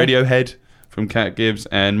 Radiohead from Cat Gibbs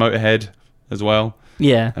and Motorhead as well.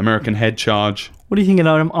 Yeah. American Head Charge. What do you think an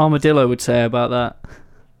armadillo would say about that?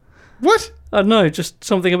 What? I don't know, just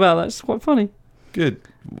something about that. It's quite funny. Good.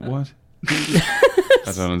 What?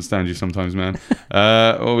 I don't understand you sometimes, man.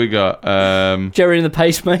 What we got? Jerry and the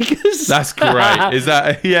Pacemakers. That's great. Is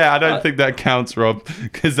that? Yeah, I don't think that counts, Rob,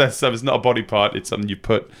 because it's not a body part. It's something you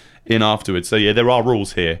put in afterwards. So yeah, there are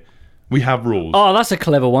rules here. We have rules. Oh, that's a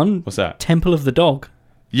clever one. What's that? Temple of the Dog.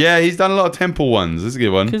 Yeah, he's done a lot of Temple ones. This is a good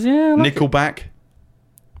one. Yeah, Nickelback.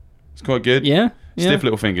 It's quite good. Yeah. Stiff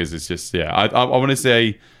Little Fingers is just, yeah. I want to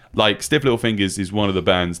say, like, Stiff Little Fingers is one of the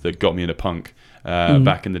bands that got me into punk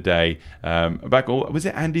back in the day. Was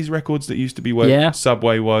it Andy's Records that used to be where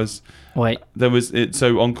Subway was? Wait. There was it.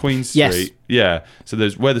 So on Queen Street. Yes. Yeah. So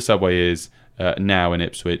there's where the Subway is now in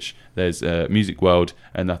Ipswich. There's Music World,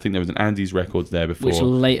 and I think there was an Andy's Records there before. Which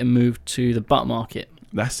later moved to the Butt Market.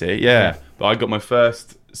 That's it, yeah. But I got my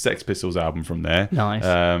first Sex Pistols album from there. Nice.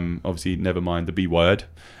 Obviously, never mind the B word.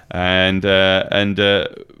 And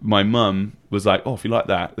my mum was like, "Oh, if you like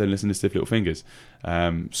that, then listen to Stiff Little Fingers."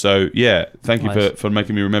 So yeah, thank you for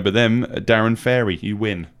making me remember them. Darren Ferry, you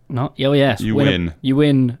win. Yes. You win. You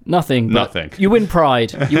win nothing. Nothing. You win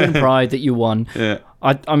pride. You win pride that you won. Yeah.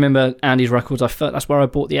 I remember Andy's Records. That's where I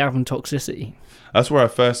bought the album Toxicity. That's where I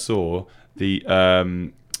first saw the.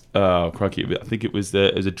 Crikey! I think it was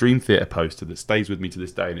a Dream Theater poster that stays with me to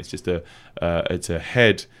this day, and it's just it's a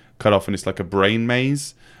head cut off, and it's like a brain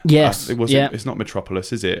maze. Yes. It's not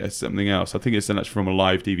Metropolis, is it? It's something else. I think it's actually from a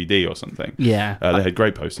live DVD or something. Yeah. They had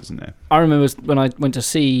great posters in there. I remember when I went to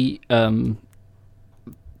see Dream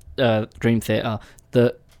Theater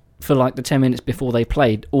that for like the 10 minutes before they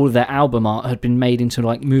played, all of their album art had been made into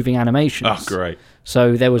like moving animations. Oh, great.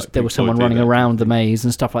 So there was someone running around the maze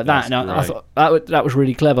and stuff like that. And I thought that was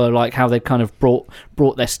really clever, like how they kind of brought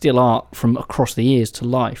their still art from across the years to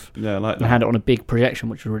life. Yeah, I like that. And had it on a big projection,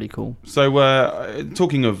 which was really cool. So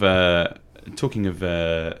talking of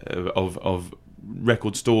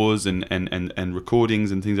record stores and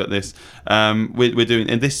recordings and things like this, we're doing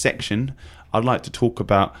in this section. I'd like to talk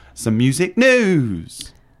about some music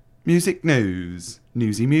news. Music news.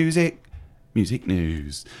 Newsy music. Music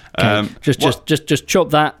news. Okay. Just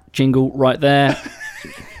chop that jingle right there.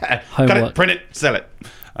 Cut it, print it, sell it.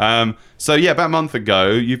 So yeah, about a month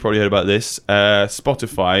ago, you've probably heard about this.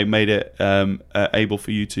 Spotify made it able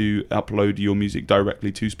for you to upload your music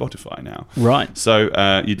directly to Spotify now. Right. So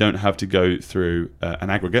you don't have to go through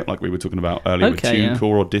an aggregate like we were talking about earlier with TuneCore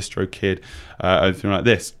or DistroKid, anything like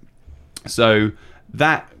this. So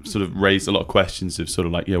that sort of raised a lot of questions of sort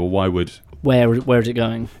of like, why would... Where is it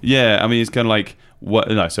going? Yeah, I mean, it's kind of like,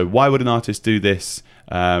 so why would an artist do this?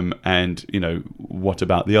 And, what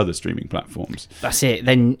about the other streaming platforms? That's it.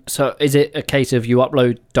 Then, so is it a case of you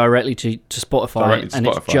upload directly to Spotify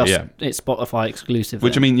it's Spotify exclusive?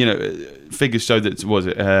 Which, I mean, figures show that,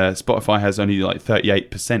 Spotify has only like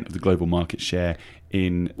 38% of the global market share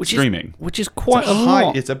in streaming. Which is quite a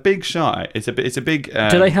lot. It's a big share. It's a big...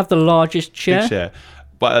 do they have the largest share? Big share.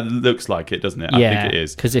 But it looks like it, doesn't it? I think it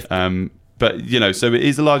is. Because if... but, so it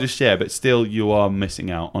is the largest share, but still you are missing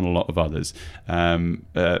out on a lot of others.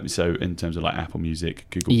 So in terms of like Apple Music,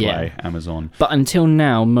 Google Play, Amazon. But until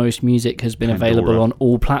now, most music has been available on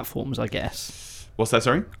all platforms, I guess. What's that,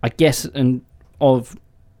 sorry? I guess of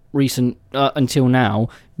recent, until now,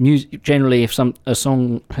 generally if a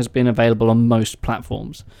song has been available on most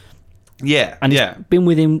platforms. Yeah, and it's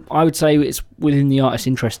been I would say it's within the artist's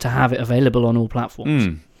interest to have it available on all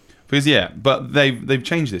platforms. But they've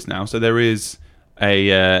changed this now. So there is a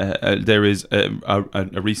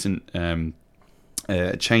recent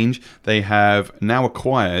change. They have now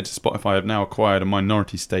acquired, Spotify have now acquired a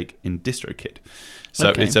minority stake in DistroKid.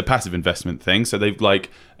 So it's a passive investment thing. So they've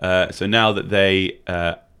so now that they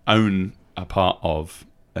own a part of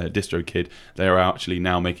DistroKid, they are actually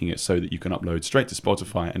now making it so that you can upload straight to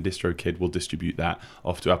Spotify, and DistroKid will distribute that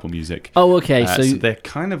off to Apple Music. Oh, okay. So they're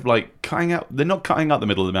kind of like cutting out. They're not cutting out the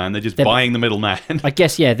middleman. They're just buying the middleman. I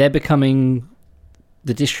guess they're becoming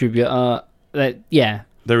the distributor.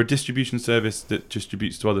 They're a distribution service that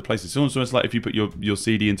distributes to other places. It's almost like if you put your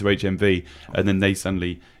CD into HMV and then they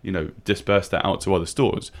suddenly, disperse that out to other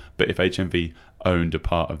stores. But if HMV owned a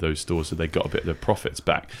part of those stores, so they got a bit of the profits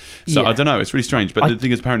back. So I don't know. It's really strange. But the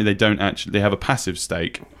thing is, apparently they have a passive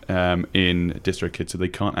stake in DistroKid, so they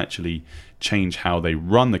can't actually change how they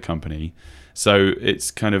run the company. So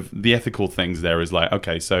it's kind of the ethical things there is like,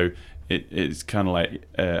 okay, so it's kind of like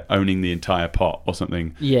owning the entire pot or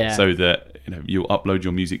something. Yeah. So that you'll upload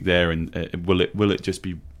your music there, and will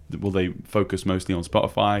they focus mostly on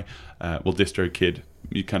Spotify? Will DistroKid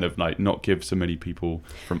you kind of like not give so many people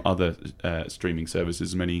from other streaming services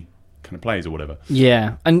as many kind of plays or whatever?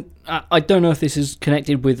 Yeah, and I don't know if this is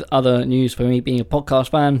connected with other news for me being a podcast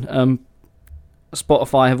fan.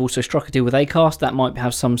 Spotify have also struck a deal with Acast that might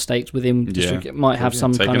have some stakes within. It might have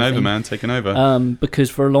some taking kind of over, thing. man, taking over. Because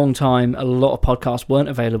for a long time, a lot of podcasts weren't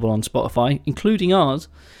available on Spotify, including ours.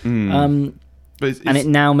 But it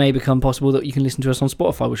now may become possible that you can listen to us on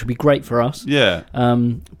Spotify, which would be great for us. Yeah.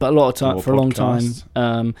 But a lot of time, for a long time,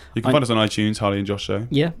 you can find us on iTunes, Harley and Josh Show.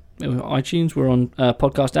 Yeah. iTunes, we're on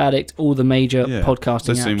Podcast Addict, all the major podcasting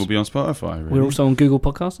so apps. soon we'll be on Spotify. Really. We're also on Google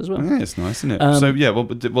Podcasts as well. Yeah, it's nice, isn't it?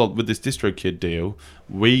 With this DistroKid deal,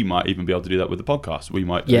 we might even be able to do that with the podcast. We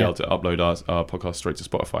might be able to upload our podcast straight to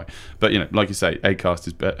Spotify. But like you say,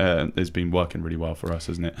 Acast has been working really well for us,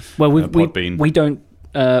 hasn't it? Well, we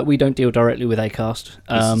don't deal directly with Acast,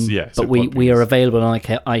 but we are available on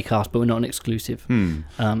Acast, but we're not an exclusive.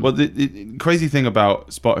 Well, the crazy thing about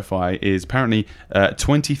Spotify is apparently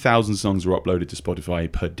 20,000 songs are uploaded to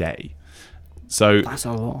Spotify per day. So that's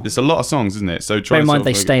a lot. It's a lot of songs, isn't it? So bear in mind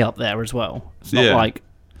they stay up there as well. It's not like.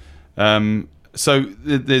 So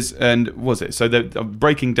there's So they're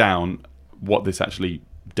breaking down what this actually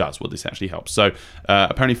does, what this actually helps. So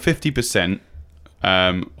apparently 50%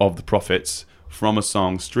 of the profits from a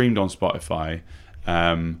song streamed on Spotify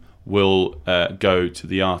will go to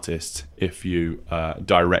the artist if you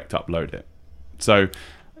direct upload it. So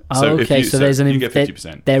there's you get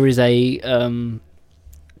 50%. There is a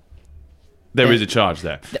there is a charge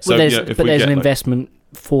there. So there's an investment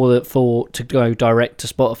to go direct to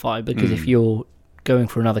Spotify, because if you're going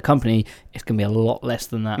for another company, it's going to be a lot less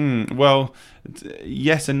than that. Well,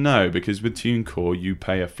 yes and no, because with TuneCore you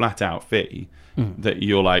pay a flat out fee that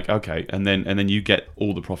you're like, okay, and then you get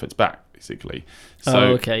all the profits back, basically.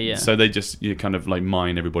 So, so they you kind of like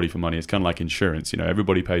mine everybody for money. It's kind of like insurance,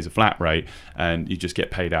 everybody pays a flat rate and you just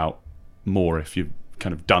get paid out more if you've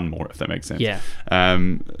kind of done more, if that makes sense. Yeah.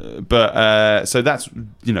 So that's,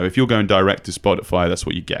 if you're going direct to Spotify, that's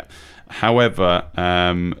what you get. However,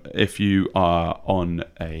 if you are on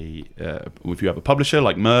if you have a publisher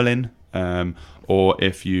like Merlin, or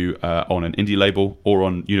if you are on an indie label or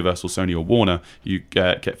on Universal, Sony, or Warner, you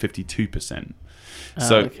get 52%.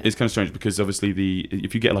 So it's kind of strange, because obviously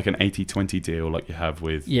if you get like an 80-20 deal like you have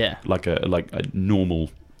with like a normal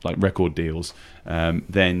like record deals,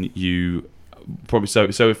 then you probably so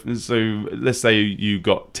let's say you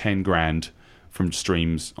got 10 grand from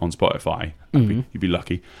streams on Spotify, you'd be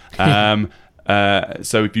lucky. So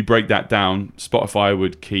if you break that down, Spotify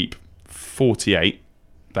would keep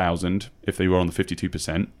 48,000 if they were on the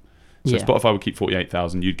 52%. So Spotify would keep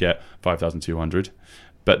 48,000, you'd get 5,200.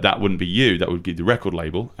 But that wouldn't be you, that would be the record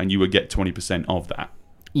label, and you would get 20% of that.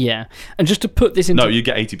 Yeah. And just to put this into... No, you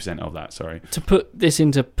get 80% of that, sorry. To put this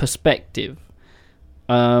into perspective,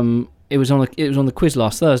 it was on the quiz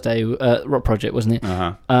last Thursday, Rock Project, wasn't it?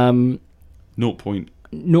 Uh-huh. I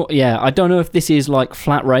don't know if this is like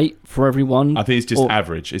flat rate for everyone. I think it's just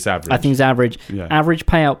average. It's average. I think it's average. Yeah. Average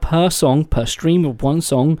payout per song, per stream of one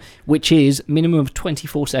song, which is minimum of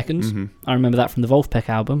 24 seconds. Mm-hmm. I remember that from the Wolfpack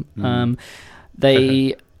album. Mm-hmm.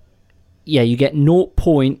 You get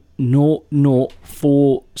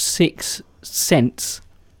 0.0046 cents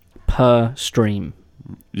per stream.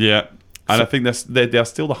 Yeah. And I think they're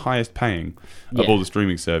still the highest paying of all the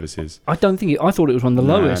streaming services. I thought it was one of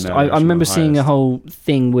the lowest. I remember seeing a whole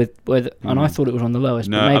thing and I thought it was one of the lowest.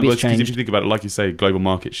 But maybe it's changed. If you think about it, like you say, global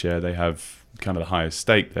market share, they have kind of the highest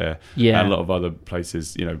stake there. Yeah. And a lot of other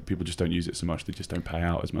places, people just don't use it so much. They just don't pay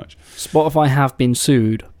out as much. Spotify have been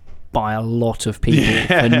sued by a lot of people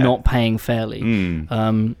for not paying fairly.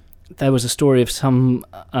 There was a story of some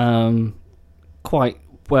quite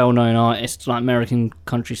well-known artist, like American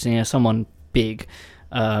country singer, someone big,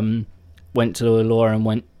 went to the lawyer and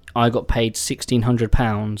went, I got paid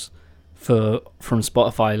 £1,600 from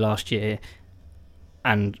Spotify last year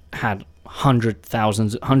and had hundreds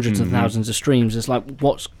of thousands of streams. It's like,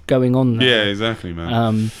 what's going on there? Yeah, exactly,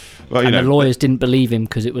 man. Well, and the lawyers didn't believe him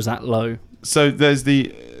because it was that low. So there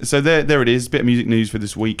it is, bit of music news for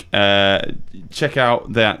this week. Check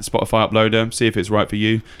out that Spotify uploader, see if it's right for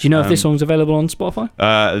you. Do you know if this song's available on Spotify?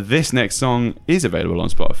 This next song is available on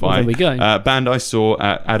Spotify. Well, there we go. Band I saw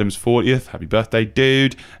at Adam's 40th. Happy birthday,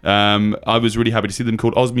 dude. I was really happy to see them,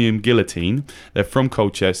 called Osmium Guillotine. They're from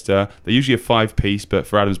Colchester. They're usually a 5-piece, but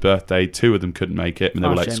for Adam's birthday, 2 of them couldn't make it, and they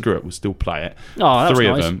were like, shame. screw it, we'll still play it. Oh, that's 3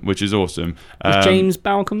 nice. of them, which is awesome. Is James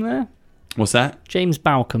Balcom there? What's that? James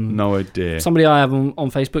Balcom. No idea. Somebody I have on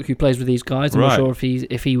Facebook who plays with these guys. I'm not sure if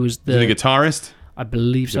he was the guitarist. I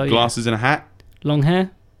believe so. With glasses and a hat. Long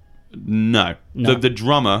hair. No. The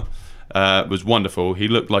drummer was wonderful. He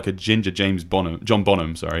looked like a ginger John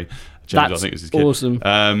Bonham. Sorry, James, That's I think was his kid. Awesome.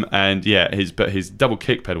 And yeah, his double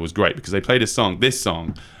kick pedal was great because they played this song,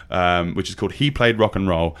 which is called "He Played Rock and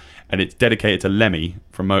Roll," and it's dedicated to Lemmy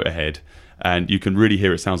from Motorhead. And you can really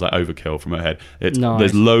hear it sounds like Overkill from Motorhead. Nice.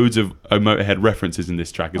 There's loads of Motorhead references in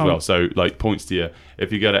this track as well. So like points to you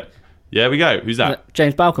if you get it. Yeah, we go. Who's that?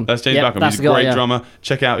 James Balcom. That's James Balcom. He's a great drummer.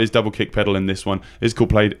 Check out his double kick pedal in this one. It's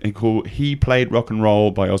called He Played Rock and Roll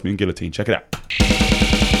by Osmium Guillotine. Check it out.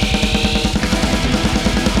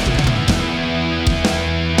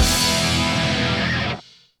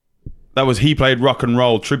 That was He Played Rock and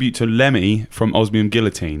Roll, tribute to Lemmy from Osmium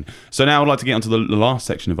Guillotine. So now I'd like to get onto the last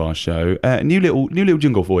section of our show. New little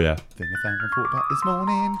jingle for you. Thing I thought about this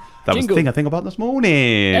morning. That was the thing I think about this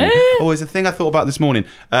morning. Oh, it's a thing I thought about this morning.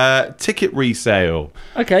 Ticket resale.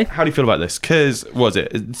 Okay. How do you feel about this? Because,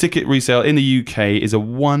 ticket resale in the UK is a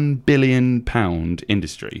 £1 billion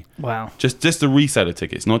industry. Wow. Just the resale of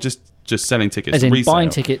tickets, not just selling tickets. As in resale. buying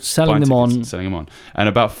tickets, selling them on. And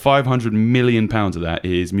about £500 million of that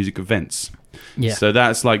is music events. Yeah. So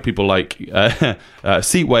that's like people like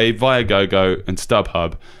Seatwave, Viagogo, and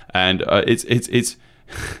StubHub. And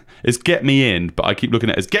it's get me in, but I keep looking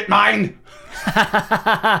at it as get mine!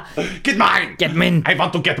 Get mine! Get min! I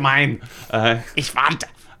want to get mine! Ich want!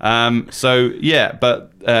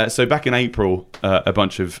 So back in April, a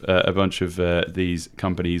bunch of these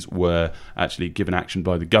companies were actually given action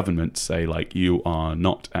by the government to say, like, you are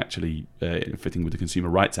not actually fitting with the Consumer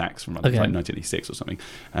Rights Acts from like 1986 or something.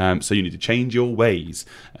 So you need to change your ways.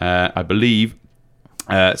 I believe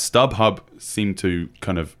StubHub seemed to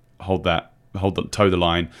kind of toe the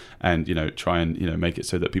line and try and make it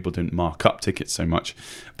so that people don't mark up tickets so much.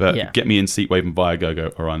 But Get Me In, Seatwave and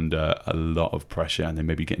Viagogo are under a lot of pressure and they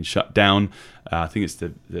may be getting shut down. I think it's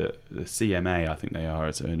the CMA, I think they are,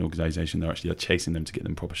 it's an organisation. They're actually chasing them to get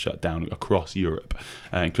them proper shut down across Europe,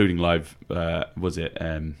 including live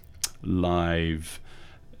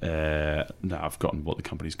no, I've forgotten what the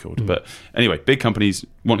company's called. But anyway, big companies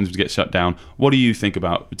wanting them to get shut down. What do you think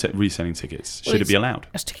about reselling tickets? Should it be allowed?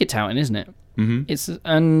 It's ticket touting, isn't it? Mm-hmm.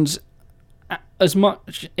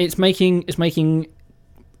 It's making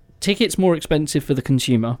tickets more expensive for the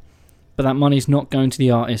consumer, but that money's not going to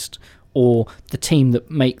the artist or the team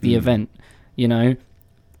that make the event.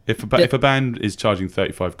 If a band is charging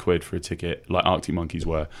 £35 for a ticket, like Arctic Monkeys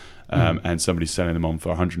were, and somebody's selling them on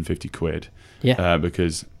for £150,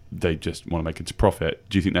 because they just want to make a profit,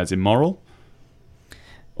 do you think that's immoral,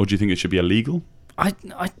 or do you think it should be illegal? I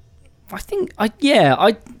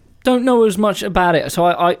don't know as much about it, so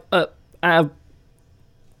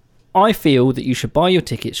I feel that you should buy your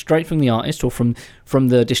ticket straight from the artist or from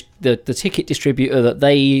the ticket distributor that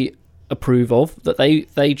they approve of, that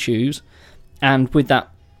they choose, and with that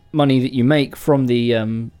money that you make from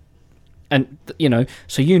the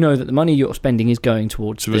so that the money you're spending is going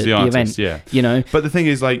towards the artist, event. But the thing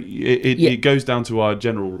is, like, it goes down to our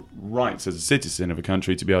general rights as a citizen of a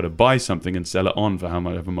country to be able to buy something and sell it on for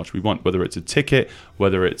however much we want, whether it's a ticket,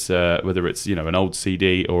 whether it's an old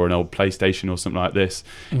CD or an old PlayStation or something like this.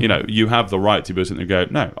 You have the right to be able to go,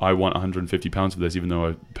 no, I want £150 for this, even though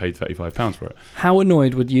I paid £35 for it. How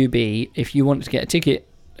annoyed would you be if you wanted to get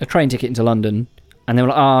a train ticket into London, and they were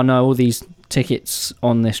like, oh no, all these tickets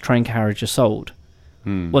on this train carriage are sold.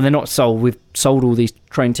 Well, they're not sold. We've sold all these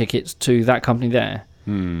train tickets to that company there.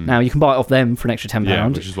 Now you can buy it off them for an extra £10. Yeah,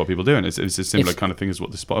 which is what people do, and it's a similar kind of thing as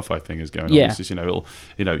what the Spotify thing is going on. Yeah. It's just, or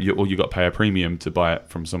you got to pay a premium to buy it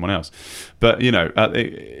from someone else. But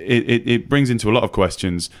it brings into a lot of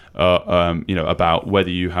questions, about whether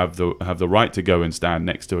you have the right to go and stand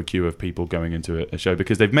next to a queue of people going into a show,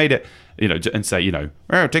 because they've made it, and say,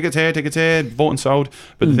 oh, tickets here, bought and sold.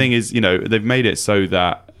 But the thing is, they've made it so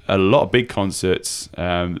that a lot of big concerts,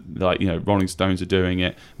 Rolling Stones are doing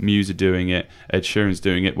it, Muse are doing it, Ed Sheeran's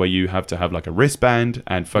doing it, where you have to have like a wristband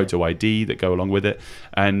and photo ID that go along with it,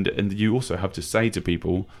 and you also have to say to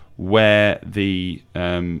people where the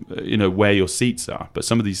where your seats are. But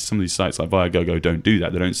some of these sites like Viagogo don't do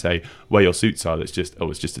that. They don't say where your seats are. It's just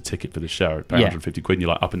it's just a ticket for the show. Pay 150 quid, and you're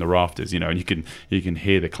like up in the rafters, and you can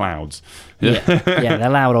hear the clouds. Yeah, they're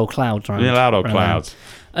loud old clouds, right? Yeah, loud old clouds.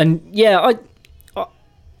 And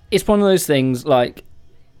it's one of those things, like,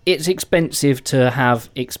 it's expensive to have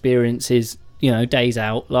experiences, days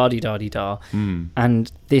out, la-di-da-di-da,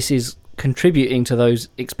 and this is contributing to those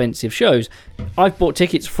expensive shows. I've bought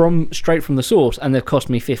tickets straight from the source, and they've cost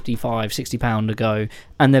me £55, £60 to go,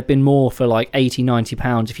 and they've been more for like £80,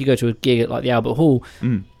 £90 if you go to a gig at like the Albert Hall.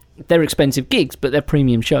 They're expensive gigs, but they're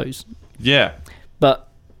premium shows. Yeah.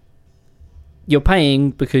 But you're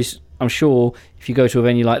paying because I'm sure if you go to a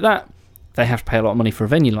venue like that, they have to pay a lot of money for a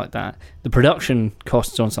venue like that. The production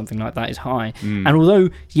costs on something like that is high. And although,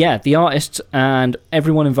 the artists and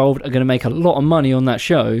everyone involved are going to make a lot of money on that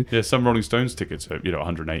show. Yeah, some Rolling Stones tickets are,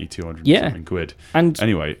 180, 200 something quid. And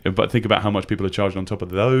anyway, but think about how much people are charging on top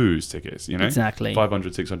of those tickets, Exactly.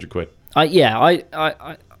 500, 600 quid.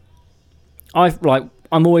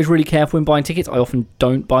 I'm always really careful when buying tickets. I often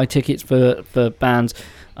don't buy tickets for bands.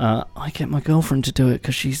 I get my girlfriend to do it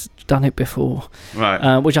because she's done it before.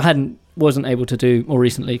 Right. Which I wasn't able to do more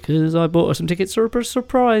recently because I bought her some tickets for a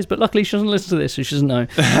surprise, but luckily she doesn't listen to this, so she doesn't know.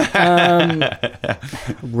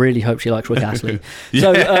 Really hope she likes Rick Astley.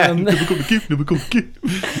 So,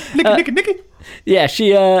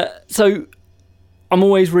 so I'm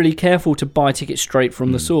always really careful to buy tickets straight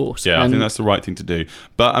from the source. Yeah, I think that's the right thing to do.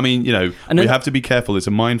 But I mean, we have to be careful. There's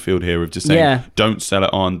a minefield here of just saying, don't sell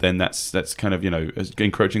it on. Then that's kind of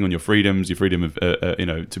encroaching on your freedoms, your freedom of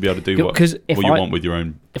to be able to do what you want with your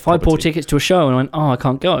own. If property. I bought tickets to a show and I went, I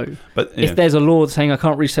can't go. But if there's a law saying I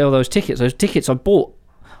can't resell those tickets I bought,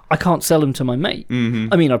 I can't sell them to my mate.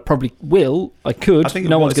 I mean, I probably will. I could.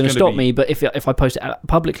 No one's going to stop me. But if I post it out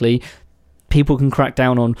publicly, people can crack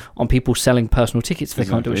down on people selling personal tickets if they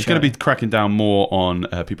can't do a show. It's going to be cracking down more on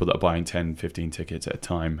people that are buying 10, 15 tickets at a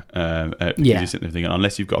time. You're sitting there thinking,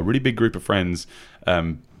 unless you've got a really big group of friends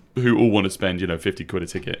who all want to spend 50 quid a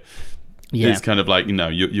ticket. Yeah. It's kind of like,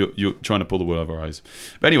 you're trying to pull the wool over our eyes.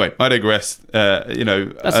 But anyway, I digress. What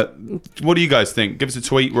do you guys think? Give us a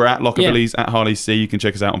tweet. We're at Lockerbillies, at Harley C. You can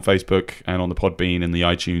check us out on Facebook and on the Podbean and the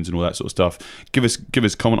iTunes and all that sort of stuff. Give us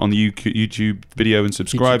a comment on the YouTube video and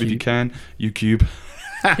subscribe if you can. YouTube.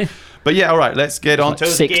 But all right, let's get on to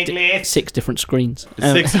the gig list. 6 different screens.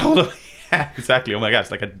 6. Hold on. Exactly. Oh my God,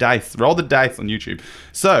 it's like a dice. Roll the dice on YouTube.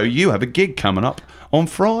 So you have a gig coming up on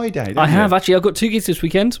Friday. I have actually. I've got 2 gigs this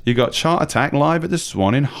weekend. You got Chart Attack live at the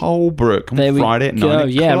Swan in Holbrook on Friday at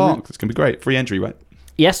 9 o'clock. It's gonna be great. Free entry, right?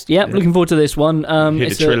 Yes. Yeah. Looking forward to this one.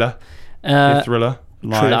 It's a Thriller. Thriller.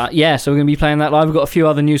 Live. Yeah, so we're going to be playing that live. We've got a few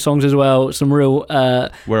other new songs as well, some real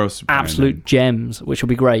absolute gems, which will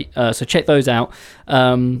be great. So check those out.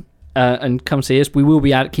 And come see us. We will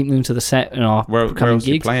be keeping them to the set in our upcoming gigs. Where else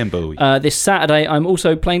are you playing, Bowie? This Saturday, I'm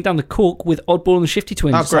also playing down the Cork with Oddball and the Shifty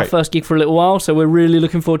Twins. It's our first gig for a little while, so we're really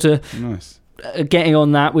looking forward to getting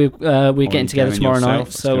on that. We're getting together tomorrow night.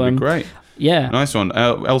 It's going to be great. Yeah. Nice one.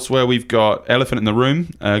 Elsewhere, we've got Elephant in the Room,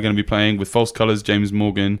 going to be playing with False Colours, James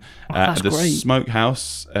Morgan, at the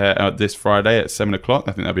Smokehouse this Friday at 7 o'clock.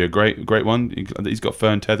 I think that'll be a great one. He's got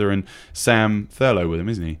Fern Tether and Sam Thurlow with him,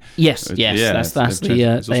 isn't he? Yes. That's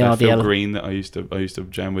they are the Phil Green that I used to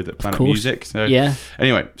jam with at Planet Music. So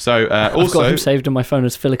anyway, so I've got him saved on my phone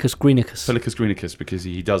as Philicus Greenicus. Because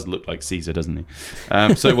he does look like Caesar, doesn't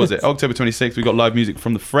he? So was it October 26th? We got live music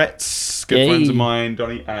from the Frets, good friends of mine,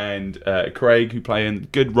 Donnie and Craig, who play in a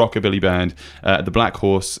good rockabilly band, The Black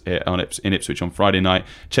Horse in Ipswich on Friday night.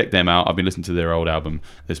 Check them out. I've been listening to their old album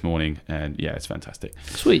this morning, and it's fantastic.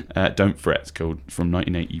 Sweet. Don't Fret, it's called, from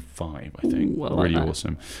 1985, I think. Ooh, really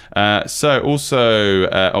awesome. So also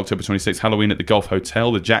October 26th, Halloween at the Golf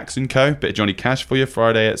Hotel, the Jackson Co. Bit of Johnny Cash for you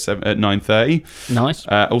Friday at 9:30. Nice.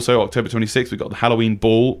 Also October 26th, we've got the Halloween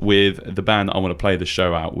Ball with the band that I want to play the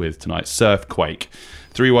show out with tonight, Surfquake.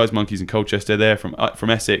 3 Wise Monkeys in Colchester. They're from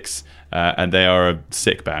Essex, and they are a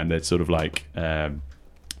sick band. They're sort of like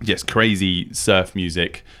Yes, crazy surf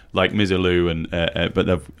music like Mizzaloo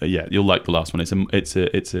you'll like the last one.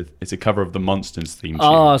 It's a cover of the Monsters theme tune.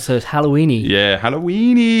 Oh, so it's Halloweeny. Yeah,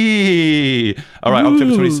 Halloweeny. All right,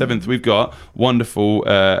 October 27th, we've got wonderful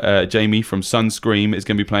Jamie from Sunscream is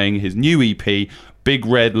going to be playing his new EP, Big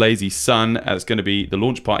Red Lazy Sun. It's going to be the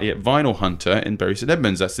launch party at Vinyl Hunter in Bury St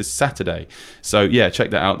Edmunds. That's this Saturday. So yeah, check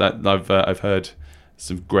that out. That I've heard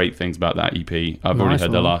some great things about that EP. I've already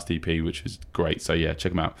heard the last EP, which is great. So yeah,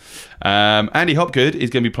 check them out. Andy Hopgood is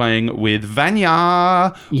going to be playing with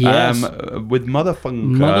Vanya. Yes. With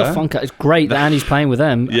Motherfunker. Motherfunker. It's great that Andy's playing with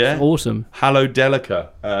them. Yeah. It's awesome. Hello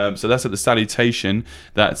Delica. So that's at the Salutation.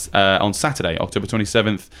 That's on Saturday, October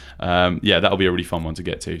 27th. That'll be a really fun one to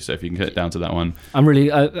get to. So if you can get down to that one. I'm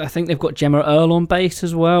really... I think they've got Gemma Earl on bass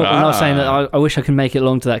as well. I'm not saying that I wish I could make it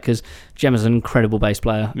along to that because Gemma's an incredible bass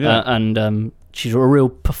player. Yeah. And she's a real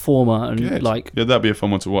performer. And that'd be a fun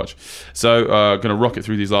one to watch. So going to rock it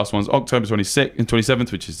through these last ones. October 26th and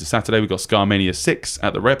 27th, which is the Saturday, we've got Scarmania 6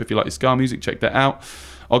 at the Rep. If you like your ska music, check that out.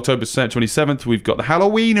 October 27th, we've got the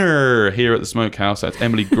Halloweener here at the Smokehouse. That's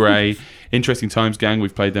Emily Gray. Interesting Times Gang,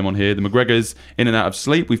 we've played them on here. The McGregors, In and Out of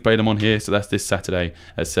Sleep, we've played them on here. So that's this Saturday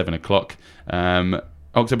at 7 o'clock.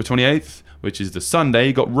 October 28th, which is the Sunday,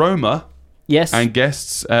 you got Roma. Yes. And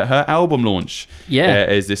guests at her album launch.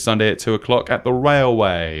 Is this Sunday at 2 o'clock at the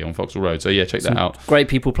Railway on Foxhall Road. So yeah, check that out. Great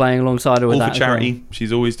people playing alongside her with that. All for charity. Well.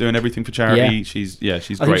 She's always doing everything for charity. Yeah.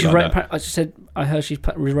 She's great like that. I heard she's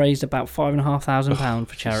raised about £5,500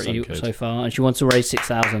 for charity so far, and she wants to raise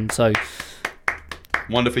 6,000. So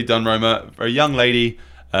wonderfully done, Roma. For a young lady,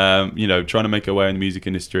 trying to make her way in the music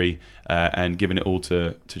industry and giving it all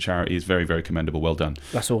to charity is very, very commendable. Well done.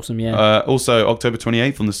 That's awesome, yeah. Also, October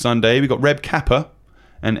 28th on the Sunday, we've got Reb Kappa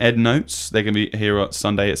and Ed Notes. They're going to be here on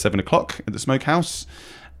Sunday at 7 o'clock at the Smokehouse.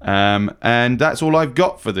 And that's all I've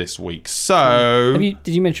got for this week. So...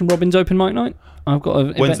 Did you mention Robin's Open Mic Night? I've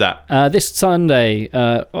got When's that? This Sunday,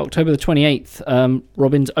 October the 28th,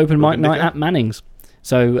 Robin's Open Mic Night at Manning's.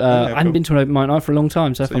 So I hadn't been to an open mic night for a long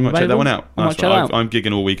time. So if you might check that one out. I might check that out. I'm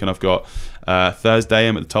gigging all week, and I've got Thursday.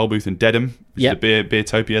 I'm at the Toll Booth in Dedham, which is the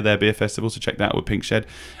Beertopia, their beer festival. So check that out with Pink Shed.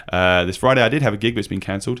 This Friday I did have a gig, but it's been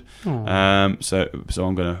cancelled. So I'm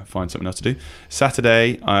going to find something else to do.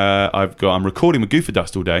 Saturday I'm recording with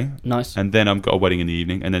Goofadust all day. Nice. And then I've got a wedding in the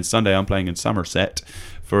evening, and then Sunday I'm playing in Somerset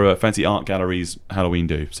for a Fancy Art Gallery's Halloween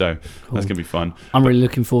do. So that's going to be fun. I'm really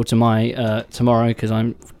looking forward to my tomorrow because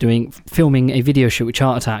I'm filming a video shoot with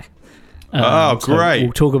Chart Attack. Great. So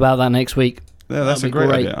we'll talk about that next week. Yeah, that's a great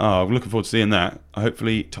idea. Oh, I'm looking forward to seeing that.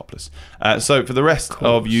 Hopefully topless. So for the rest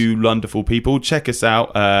of you wonderful people, check us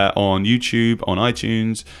out on YouTube, on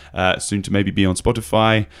iTunes, soon to maybe be on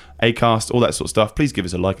Spotify, Acast, all that sort of stuff. Please give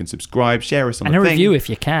us a like and subscribe. Share us on the thing. And a review if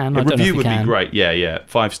you can. A review would be great. Yeah.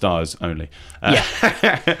 5 stars only.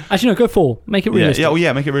 Actually, no, go 4. Make it realistic.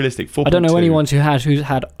 Make it realistic. 4.2. I don't know anyone who's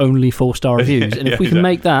had only 4-star reviews. And if we can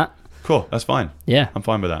make that... Cool, that's fine. Yeah. I'm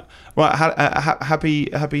fine with that. Right, happy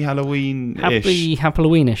Halloween-ish. Happy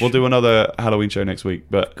Halloween-ish. We'll do another Halloween show next week.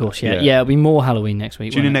 But of course, yeah. It'll be more Halloween next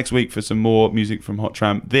week. Tune in next week for some more music from Hot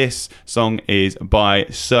Tramp. This song is by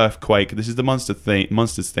Surfquake. This is the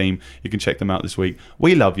Monsters theme. You can check them out this week.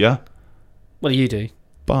 We love you. What do you do?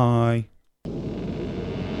 Bye.